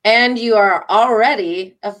 And you are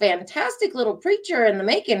already a fantastic little preacher in the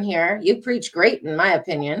making here. You preach great, in my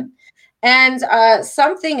opinion. And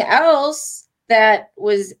something else that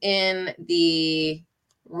was in the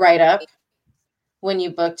write-up when you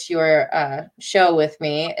booked your show with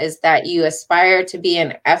me is that you aspire to be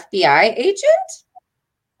an FBI agent.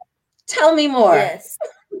 Tell me more. Yes.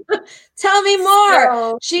 Tell me more.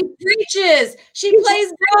 So She preaches, she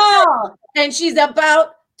plays ball, and she's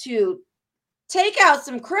about to take out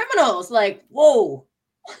some criminals. Like, whoa.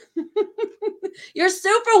 You're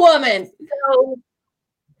Superwoman.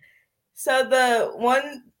 So the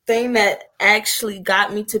one thing that actually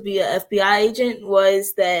got me to be an FBI agent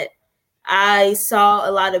was that I saw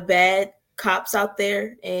a lot of bad cops out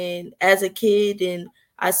there, and as a kid, and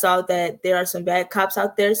I saw that there are some bad cops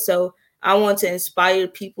out there. So I want to inspire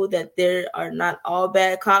people that there are not all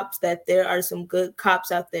bad cops, that there are some good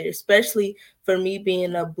cops out there, especially for me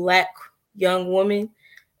being a Black young woman.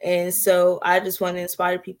 And so I just want to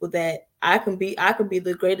inspire people that I can be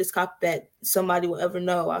the greatest cop that somebody will ever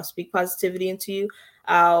know. I'll speak positivity into you.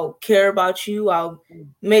 I'll care about you. I'll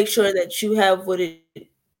make sure that you have what it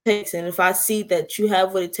takes. And if I see that you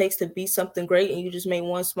have what it takes to be something great and you just made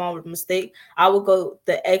one small mistake, I will go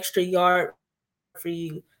the extra yard for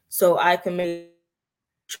you so I can make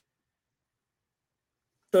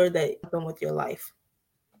sure that happen with your life.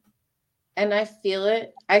 And I feel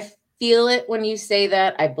it. I feel it when you say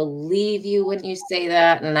that. I believe you when you say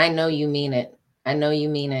that. And I know you mean it. I know you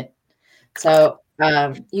mean it. So,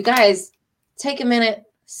 you guys, take a minute,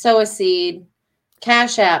 sow a seed,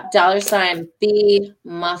 Cash App, $ B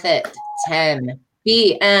Moffatt 10.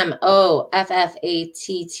 BMOFFATT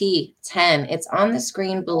 10. It's on the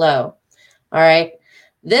screen below. All right.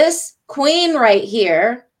 This queen right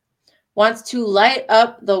here wants to light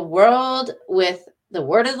up the world with the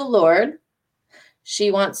word of the Lord.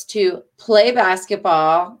 She wants to play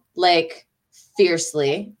basketball like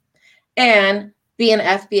fiercely and be an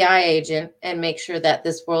FBI agent and make sure that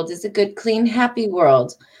this world is a good, clean, happy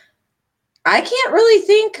world. I can't really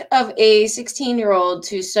think of a 16-year-old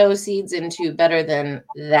to sow seeds into better than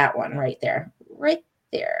that one right there. Right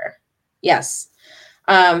there. Yes.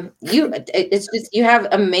 It's just you have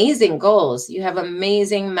amazing goals. You have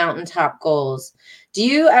amazing mountaintop goals. Do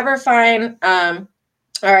you ever find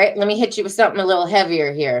all right, let me hit you with something a little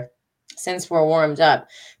heavier here since we're warmed up.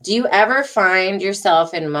 Do you ever find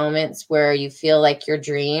yourself in moments where you feel like your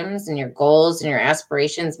dreams and your goals and your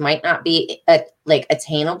aspirations might not be like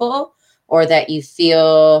attainable, or that you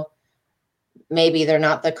feel maybe they're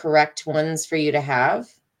not the correct ones for you to have?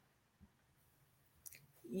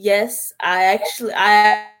 Yes, I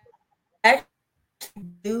actually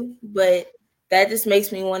do, but that just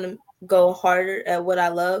makes me want to go harder at what I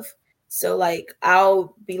love. So like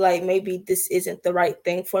I'll be like, maybe this isn't the right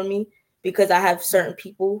thing for me because I have certain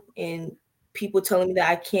people and people telling me that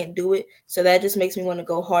I can't do it. So that just makes me want to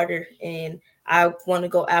go harder, and I want to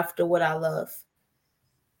go after what I love.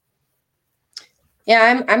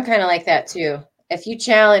 Yeah, I'm kind of like that too. If you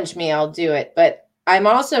challenge me, I'll do it. But I'm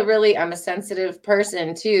also I'm a sensitive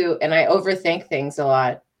person too, and I overthink things a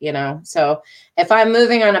lot, you know. So if I'm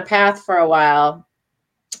moving on a path for a while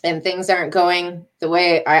and things aren't going the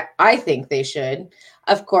way I think they should,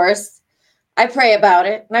 of course, I pray about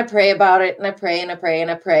it and I pray about it and I pray and I pray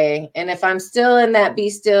and I pray. And if I'm still in that be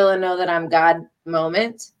still and know that I'm God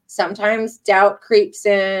moment, sometimes doubt creeps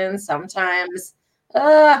in. Sometimes,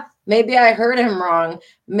 maybe I heard him wrong.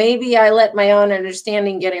 Maybe I let my own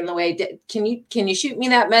understanding get in the way. Can you shoot me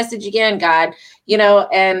that message again, God? You know,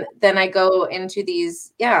 and then I go into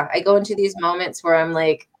these moments where I'm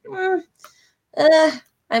like,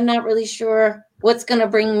 I'm not really sure what's going to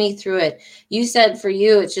bring me through it. You said for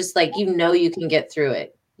you, it's just like, you can get through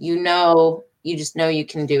it. You just know you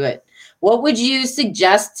can do it. What would you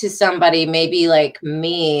suggest to somebody maybe like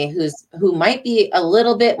me who might be a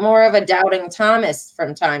little bit more of a doubting Thomas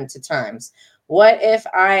from time to times? What if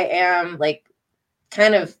I am like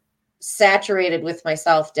kind of saturated with my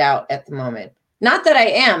self-doubt at the moment? Not that I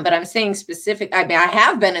am, but I'm saying specific. I mean, I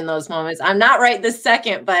have been in those moments. I'm not right this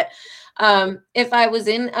second, but if I was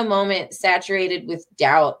in a moment saturated with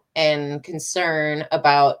doubt and concern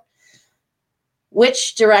about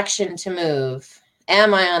which direction to move,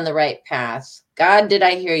 am I on the right path? God, did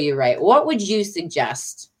I hear you right? What would you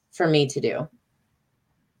suggest for me to do?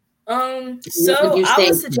 What would So you I say?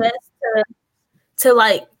 would suggest to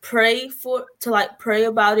like pray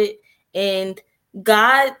about it. And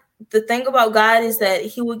God, the thing about God is that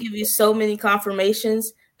he will give you so many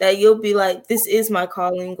confirmations that you'll be like, this is my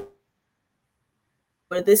calling,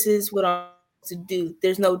 or this is what I'm to do.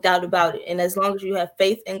 There's no doubt about it. And as long as you have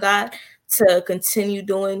faith in God to continue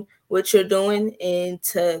doing what you're doing and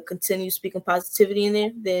to continue speaking positivity in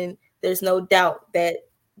there, then there's no doubt that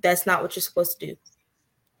that's not what you're supposed to do.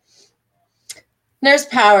 There's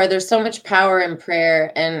power. There's so much power in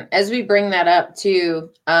prayer. And as we bring that up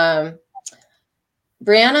too, Brianna,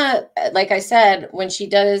 like I said, when she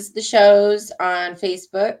does the shows on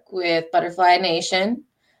Facebook with Butterfly Nation,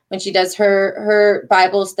 when she does her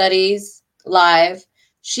Bible studies live,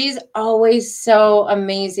 she's always so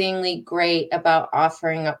amazingly great about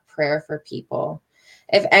offering up prayer for people.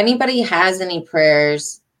 If anybody has any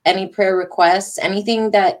prayers, any prayer requests,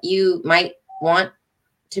 anything that you might want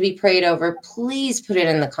to be prayed over, please put it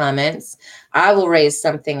in the comments. I will raise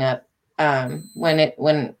something up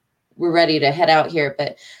when we're ready to head out here.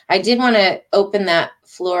 But I did want to open that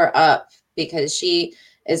floor up because she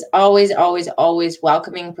is always, always, always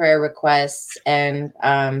welcoming prayer requests. And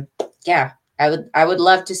I would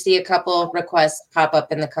love to see a couple requests pop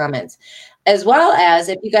up in the comments, as well as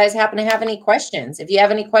if you guys happen to have any questions. If you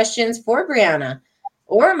have any questions for Brianna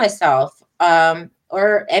or myself,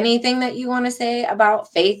 or anything that you want to say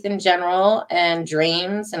about faith in general and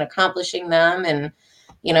dreams and accomplishing them, and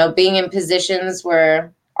being in positions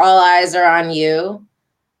where all eyes are on you,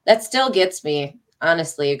 that still gets me,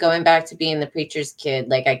 honestly. Going back to being the preacher's kid,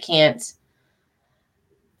 like I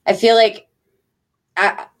feel like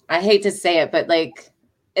I hate to say it, but like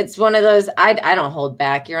it's one of those, I don't hold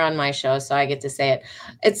back. You're on my show, so I get to say it.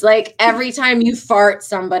 It's like every time you fart,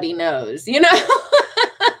 somebody knows,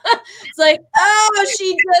 It's like, oh,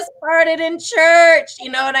 she just farted in church.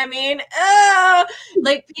 You know what I mean? Oh,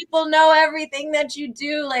 like people know everything that you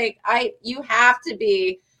do. Like you have to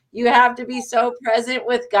be so present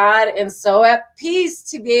with God and so at peace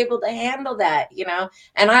to be able to handle that,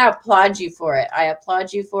 and I applaud you for it.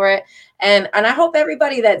 And I hope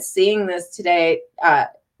everybody that's seeing this today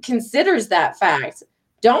considers that fact.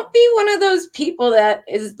 Don't be one of those people that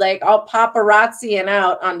is like all paparazziing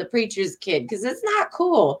out on the preacher's kid, because it's not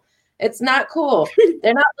cool. It's not cool.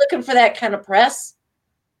 They're not looking for that kind of press.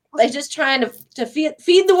 They're just trying to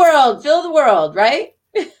feed the world, fill the world, right?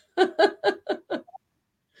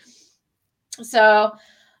 So,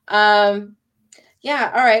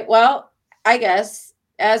 yeah. All right. Well, I guess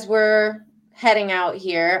as we're heading out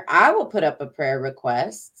here, I will put up a prayer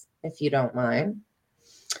request, if you don't mind.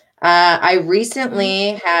 I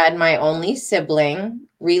recently had my only sibling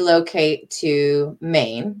relocate to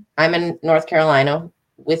Maine. I'm in North Carolina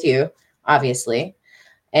with you, obviously.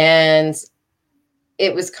 And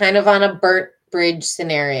it was kind of on a burnt bridge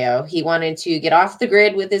scenario. He wanted to get off the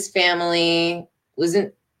grid with his family.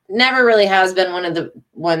 Never really has been one of the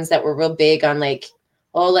ones that were real big on like,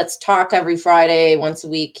 oh, let's talk every Friday, once a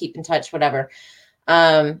week, keep in touch, whatever.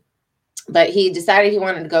 but he decided he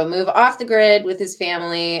wanted to go move off the grid with his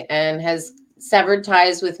family and has severed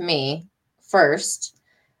ties with me first.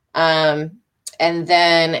 And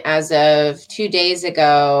then as of 2 days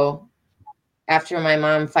ago, after my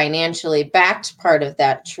mom financially backed part of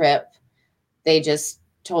that trip, they just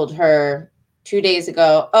told her 2 days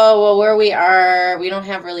ago, oh, well, where we are, we don't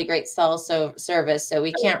have really great cell service, so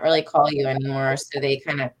we can't really call you anymore. So they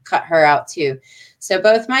kind of cut her out too. So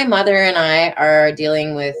both my mother and I are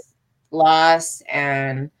dealing with loss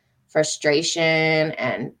and frustration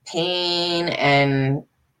and pain, and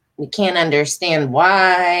we can't understand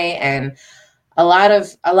why, and a lot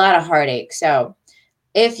of heartache. So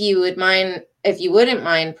if you wouldn't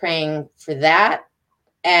mind praying for that,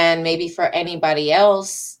 and maybe for anybody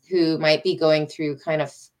else who might be going through kind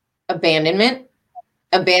of abandonment,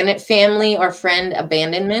 family or friend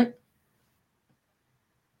abandonment.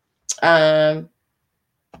 And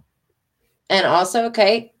also,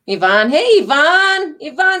 okay, Yvonne. Hey, Yvonne.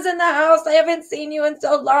 Yvonne's in the house. I haven't seen you in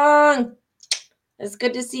so long. It's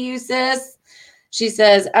good to see you, sis. She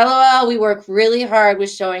says, LOL, we work really hard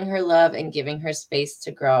with showing her love and giving her space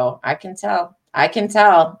to grow. I can tell.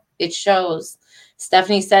 It shows.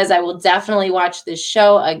 Stephanie says, I will definitely watch this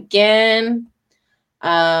show again.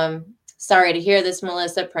 Sorry to hear this,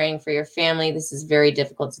 Melissa. Praying for your family. This is very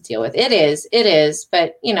difficult to deal with. It is.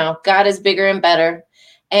 But, God is bigger and better.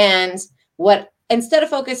 And instead of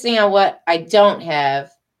focusing on what I don't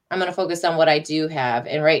have, I'm going to focus on what I do have.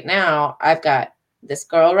 And right now, I've got this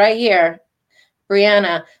girl right here,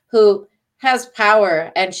 Brianna, who has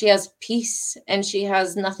power and she has peace and she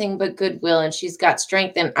has nothing but goodwill and she's got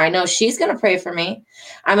strength. And I know she's going to pray for me.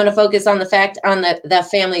 I'm going to focus on the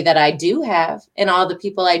family that I do have and all the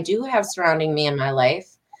people I do have surrounding me in my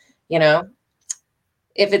life.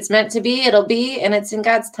 If it's meant to be, it'll be, and it's in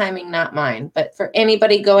God's timing, not mine. But for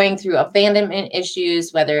anybody going through abandonment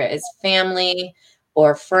issues, whether it's family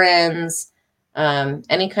or friends,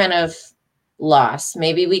 any kind of loss,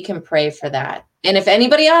 maybe we can pray for that. And if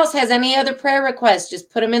anybody else has any other prayer requests, just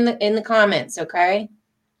put them in the comments, okay?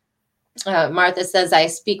 Martha says, I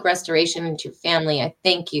speak restoration into family. I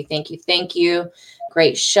thank you.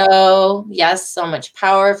 Great show. Yes, so much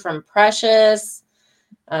power from Precious.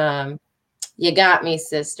 You got me,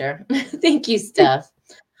 sister. Thank you, Steph.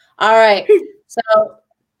 All right. So,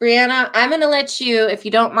 Brianna, I'm going to let you, if you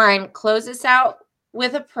don't mind, close us out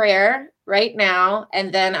with a prayer right now.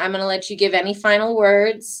 And then I'm going to let you give any final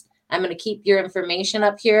words. I'm going to keep your information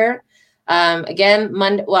up here. Again,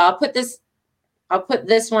 Monday. Well, I'll put this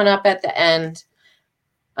one up at the end.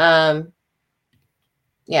 Yeah,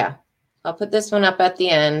 I'll put this one up at the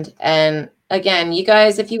end. And again, you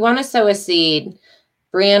guys, if you want to sow a seed,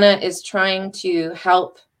 Brianna is trying to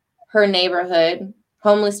help her neighborhood,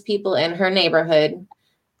 homeless people in her neighborhood,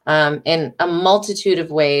 in a multitude of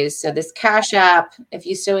ways. So this Cash App, if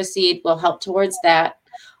you sow a seed, will help towards that.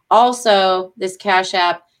 Also, this Cash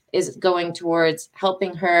App is going towards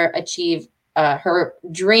helping her achieve her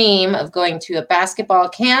dream of going to a basketball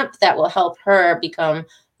camp that will help her become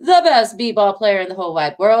the best b-ball player in the whole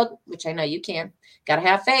wide world, which I know you can. Got to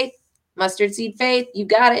have faith, mustard seed faith. You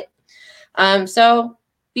got it. So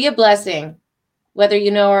be a blessing, whether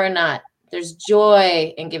you know or not. There's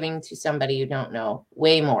joy in giving to somebody you don't know,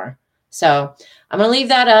 way more. So I'm going to leave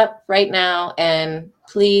that up right now. And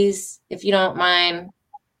please, if you don't mind,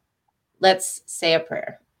 let's say a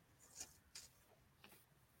prayer.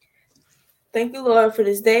 Thank you, Lord, for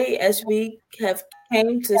this day as we have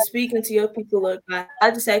came to speak into your people, Lord God.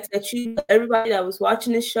 I just ask that you, everybody that was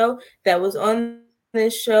watching this show, that was on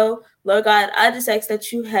this show, Lord God, I just ask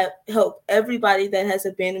that you have help everybody that has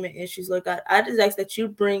abandonment issues, Lord God. I just ask that you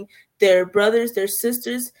bring their brothers, their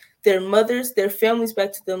sisters, their mothers, their families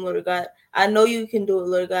back to them, Lord God. I know you can do it,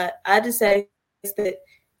 Lord God. I just ask that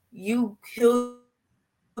you heal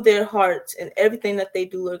their hearts and everything that they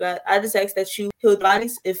do, Lord God. I just ask that you heal their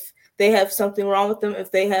bodies if they have something wrong with them, if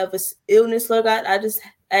they have an illness, Lord God. I just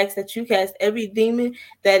ask that you cast every demon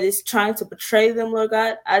that is trying to betray them, Lord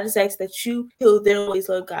God. I just ask that you heal their ways,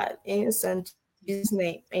 Lord God. In your son Jesus'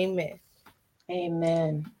 name, amen.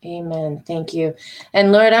 Amen. Thank you.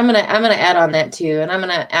 And Lord, I'm gonna add on that too, and I'm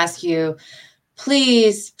gonna ask you,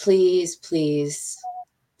 please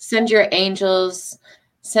send your angels,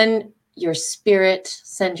 send your spirit,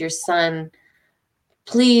 send your son.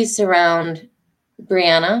 Please surround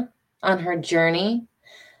Brianna on her journey.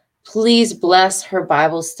 Please bless her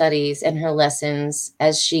Bible studies and her lessons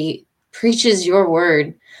as she preaches your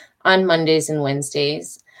word on Mondays and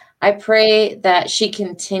Wednesdays. I pray that she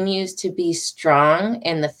continues to be strong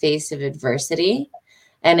in the face of adversity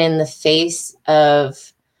and in the face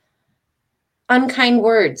of unkind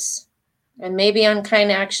words and maybe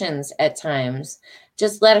unkind actions at times.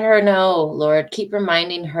 Just let her know, Lord. Keep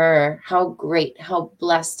reminding her how great, how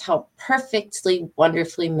blessed, how perfectly,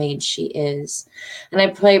 wonderfully made she is. And I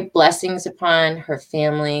pray blessings upon her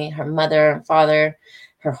family, her mother and father,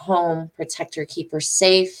 her home. Protect her, keep her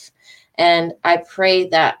safe. And I pray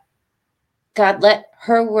that, God, let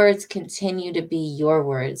her words continue to be your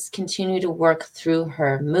words, continue to work through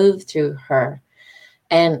her, move through her,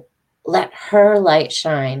 and let her light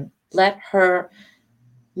shine. Let her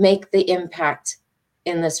make the impact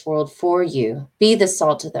in this world for you. Be the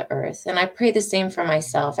salt of the earth. And I pray the same for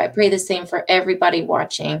myself. I pray the same for everybody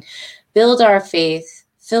watching. Build our faith.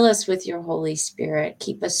 Fill us with your Holy Spirit.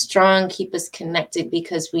 Keep us strong. Keep us connected,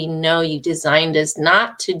 because we know you designed us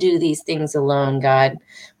not to do these things alone, God.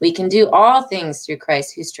 We can do all things through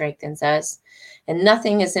Christ who strengthens us. And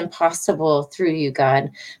nothing is impossible through you, God.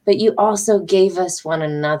 But you also gave us one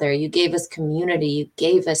another. You gave us community. You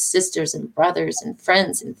gave us sisters and brothers and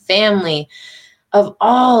friends and family of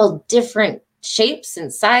all different shapes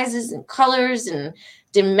and sizes and colors and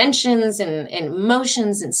dimensions and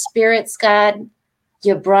emotions and spirits, God.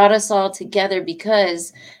 You brought us all together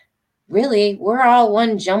because really we're all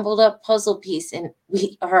one jumbled up puzzle piece, and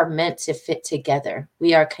we are meant to fit together.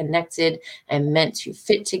 We are connected and meant to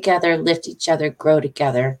fit together, lift each other, grow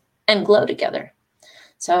together, and glow together.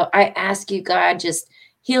 So I ask you, God, just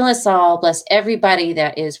heal us all. Bless everybody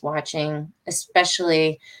that is watching,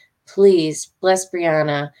 especially, please bless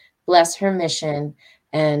Brianna, bless her mission.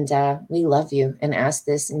 And we love you and ask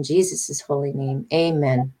this in Jesus' holy name.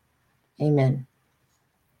 Amen. Amen.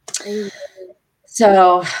 Amen.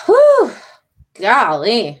 So, whew,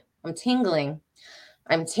 golly, I'm tingling.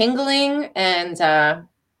 I'm tingling and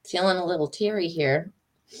feeling a little teary here.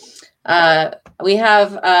 We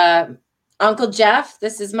have Uncle Jeff.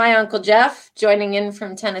 This is my Uncle Jeff joining in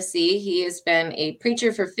from Tennessee. He has been a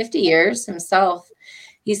preacher for 50 years himself.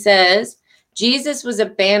 He says, Jesus was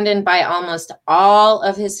abandoned by almost all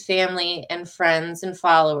of his family and friends and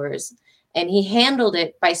followers, and he handled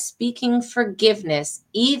it by speaking forgiveness,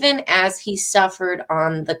 even as he suffered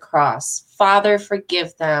on the cross. Father,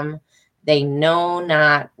 forgive them. They know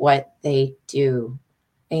not what they do.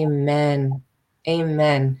 Amen.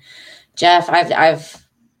 Amen. Jeff, I have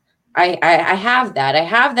that. I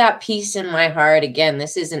have that peace in my heart. Again,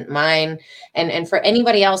 this isn't mine. And for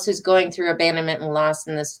anybody else who's going through abandonment and loss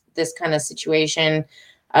in this kind of situation,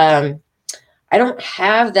 I don't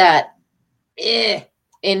have that in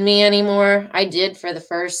me anymore. I did for the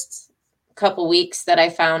first couple weeks that I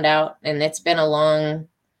found out, and it's been almost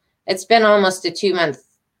a 2-month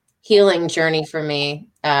healing journey for me.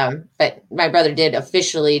 But my brother did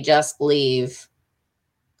officially just leave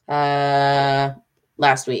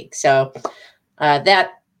last week. So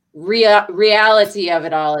that reality of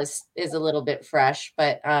it all is a little bit fresh,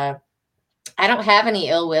 but I don't have any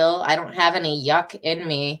ill will. I don't have any yuck in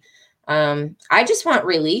me. I just want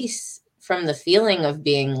release from the feeling of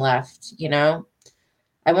being left, I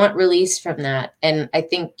want release from that. And I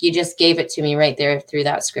think you just gave it to me right there through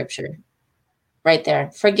that scripture. Right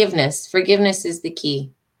there. Forgiveness. Forgiveness is the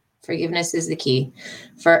key. Forgiveness is the key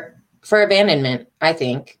for abandonment, I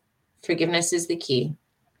think. Forgiveness is the key.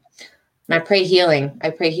 And I pray healing.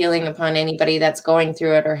 I pray healing upon anybody that's going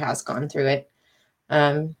through it or has gone through it.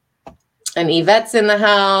 And Yvette's in the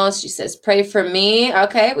house. She says, pray for me.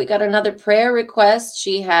 Okay, we got another prayer request.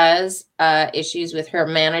 She has issues with her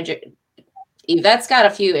manager. Yvette's got a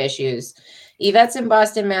few issues. Yvette's in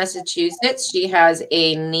Boston, Massachusetts. She has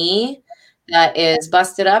a knee that is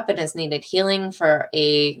busted up and has needed healing for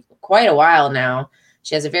quite a while now.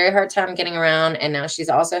 She has a very hard time getting around, and now she's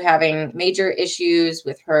also having major issues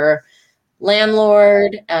with her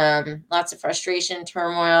landlord, lots of frustration,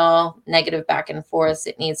 turmoil, negative back and forth.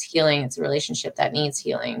 It needs healing. It's a relationship that needs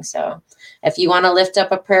healing. So if you want to lift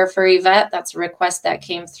up a prayer for Yvette, that's a request that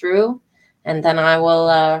came through. And then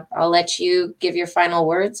I'll let you give your final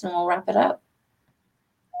words and we'll wrap it up.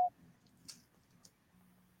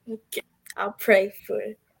 Okay, I'll pray for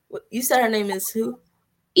it. You said her name is who?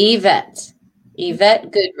 Yvette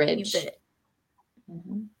Goodridge. Yvette.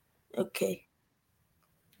 Mm-hmm. Okay.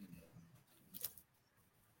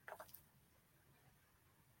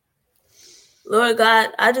 Lord God,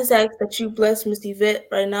 I just ask that you bless Miss Yvette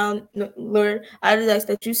right now, Lord. I just ask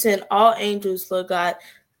that you send all angels, Lord God,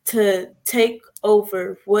 to take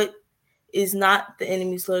over what is not the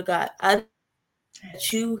enemy's, Lord God. I just ask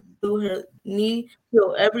that you heal her knee,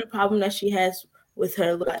 heal every problem that she has with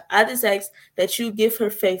her, Lord God. I just ask that you give her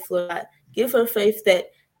faith, Lord God. Give her faith that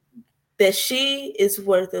she is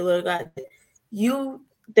worth it, Lord God.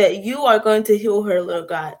 That you are going to heal her, Lord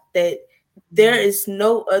God. That there is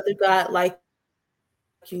no other God like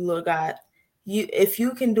you, Lord God. if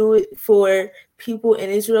you can do it for people in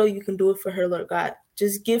Israel, you can do it for her, Lord God.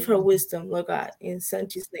 Just give her wisdom, Lord God. In Son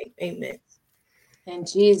Jesus' name, amen. In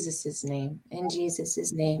Jesus' name, in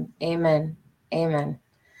Jesus' name, amen, amen.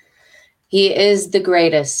 He is the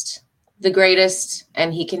greatest,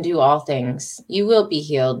 and he can do all things. You will be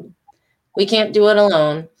healed. We can't do it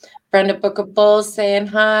alone. Brenda Booker Bowles saying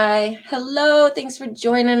hi. Hello, thanks for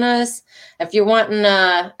joining us. If you're wanting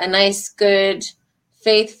a nice, good,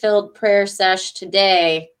 faith-filled prayer sesh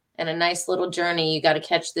today and a nice little journey, you got to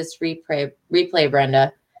catch this replay,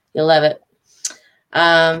 Brenda. You'll love it.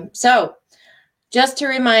 So just to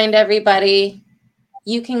remind everybody,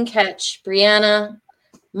 you can catch Brianna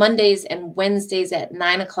Mondays and Wednesdays at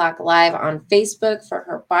 9 o'clock live on Facebook for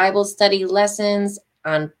her Bible study lessons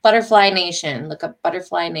on Butterfly Nation. Look up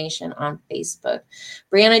Butterfly Nation on Facebook.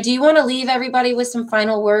 Brianna, do you want to leave everybody with some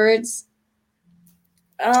final words?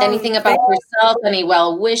 Anything about yourself? Any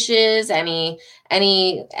well wishes? Any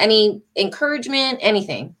encouragement?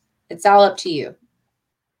 Anything? It's all up to you.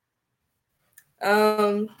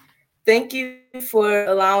 Thank you for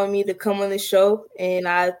allowing me to come on the show, and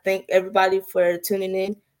I thank everybody for tuning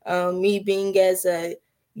in. Me being as a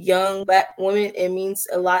young Black woman, it means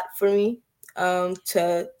a lot for me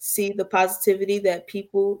to see the positivity that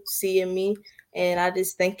people see in me, and I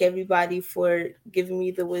just thank everybody for giving me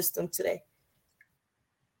the wisdom today.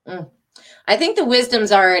 I think the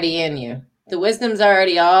wisdom's already in you. The wisdom's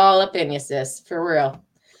already all up in you, sis, for real.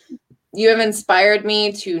 You have inspired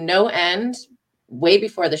me to no end way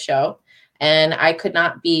before the show, and I could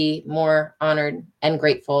not be more honored and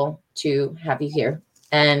grateful to have you here.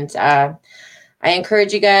 And I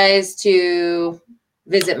encourage you guys to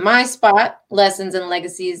visit my spot,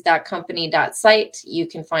 lessonsandlegacies.company.site. You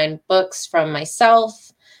can find books from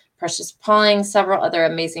myself, Precious Pauling, several other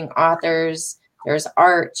amazing authors. There's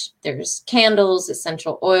art, there's candles,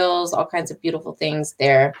 essential oils, all kinds of beautiful things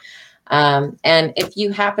there. And if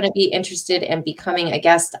you happen to be interested in becoming a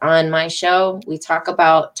guest on my show, we talk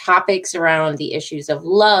about topics around the issues of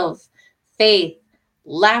love, faith,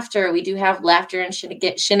 laughter. We do have laughter and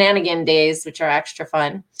shenanigan days, which are extra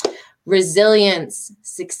fun. Resilience,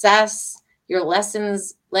 success, your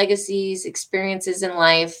lessons, legacies, experiences in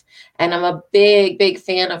life. And I'm a big, big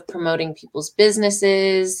fan of promoting people's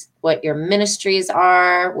businesses, what your ministries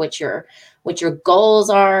are, what your goals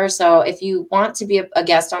are. So if you want to be a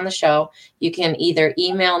guest on the show, you can either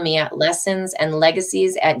email me at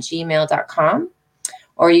lessonsandlegacies@gmail.com,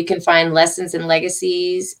 or you can find Lessons and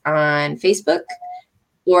Legacies on Facebook,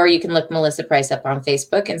 or you can look Melissa Price up on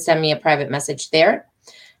Facebook and send me a private message there.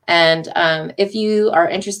 And if you are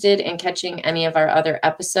interested in catching any of our other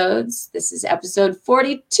episodes, this is episode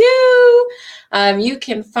 42. You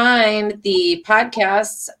can find the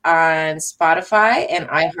podcasts on Spotify and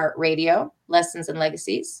iHeartRadio, Lessons and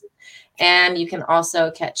Legacies. And you can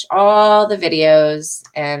also catch all the videos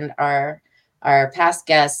and our past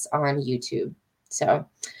guests on YouTube. So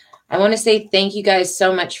I want to say thank you guys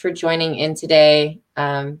so much for joining in today.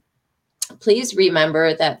 Please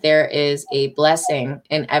remember that there is a blessing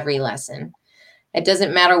in every lesson. It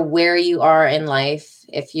doesn't matter where you are in life.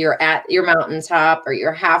 If you're at your mountaintop, or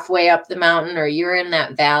you're halfway up the mountain, or you're in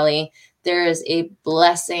that valley, there is a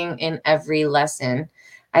blessing in every lesson.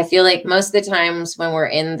 I feel like most of the times when we're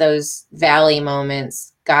in those valley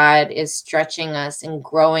moments, God is stretching us and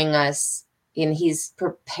growing us, and he's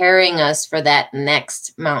preparing us for that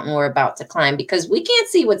next mountain we're about to climb, because we can't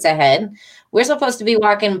see what's ahead. We're supposed to be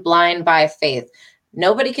walking blind by faith.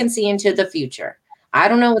 Nobody can see into the future. I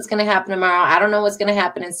don't know what's going to happen tomorrow. I don't know what's going to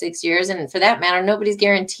happen in 6 years. And for that matter, nobody's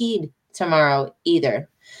guaranteed tomorrow either.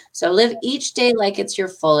 So live each day like it's your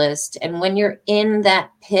fullest. And when you're in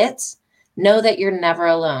that pit, know that you're never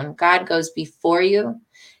alone. God goes before you.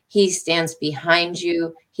 He stands behind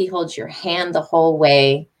you. He holds your hand the whole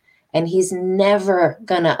way. And he's never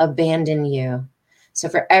going to abandon you. So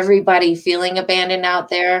for everybody feeling abandoned out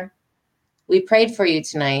there, we prayed for you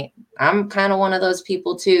tonight. I'm kind of one of those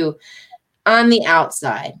people too, on the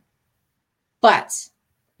outside. But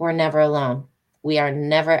we're never alone. We are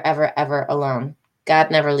never, ever, ever alone.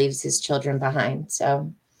 God never leaves his children behind.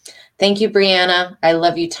 So thank you, Brianna. I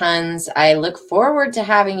love you tons. I look forward to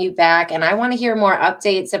having you back. And I want to hear more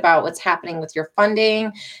updates about what's happening with your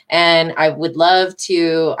funding. And I would love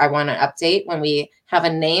to, I want to update when we have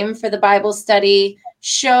a name for the Bible study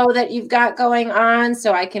show that you've got going on,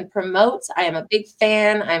 so I can promote. I am a big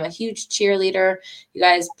fan. I'm a huge cheerleader. You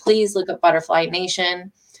guys, please look up Butterfly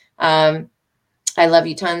Nation. I love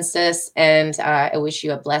you tons, sis. And I wish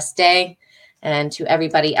you a blessed day. And to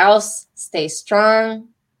everybody else, stay strong.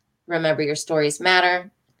 Remember, your stories matter,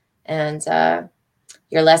 and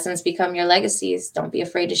your lessons become your legacies. Don't be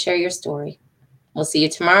afraid to share your story. We'll see you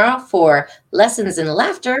tomorrow for Lessons in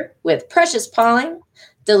Laughter with Precious Pauling,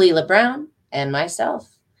 Delilah Brown, and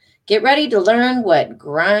myself. Get ready to learn what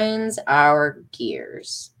grinds our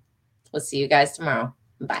gears. We'll see you guys tomorrow.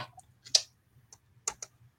 Bye.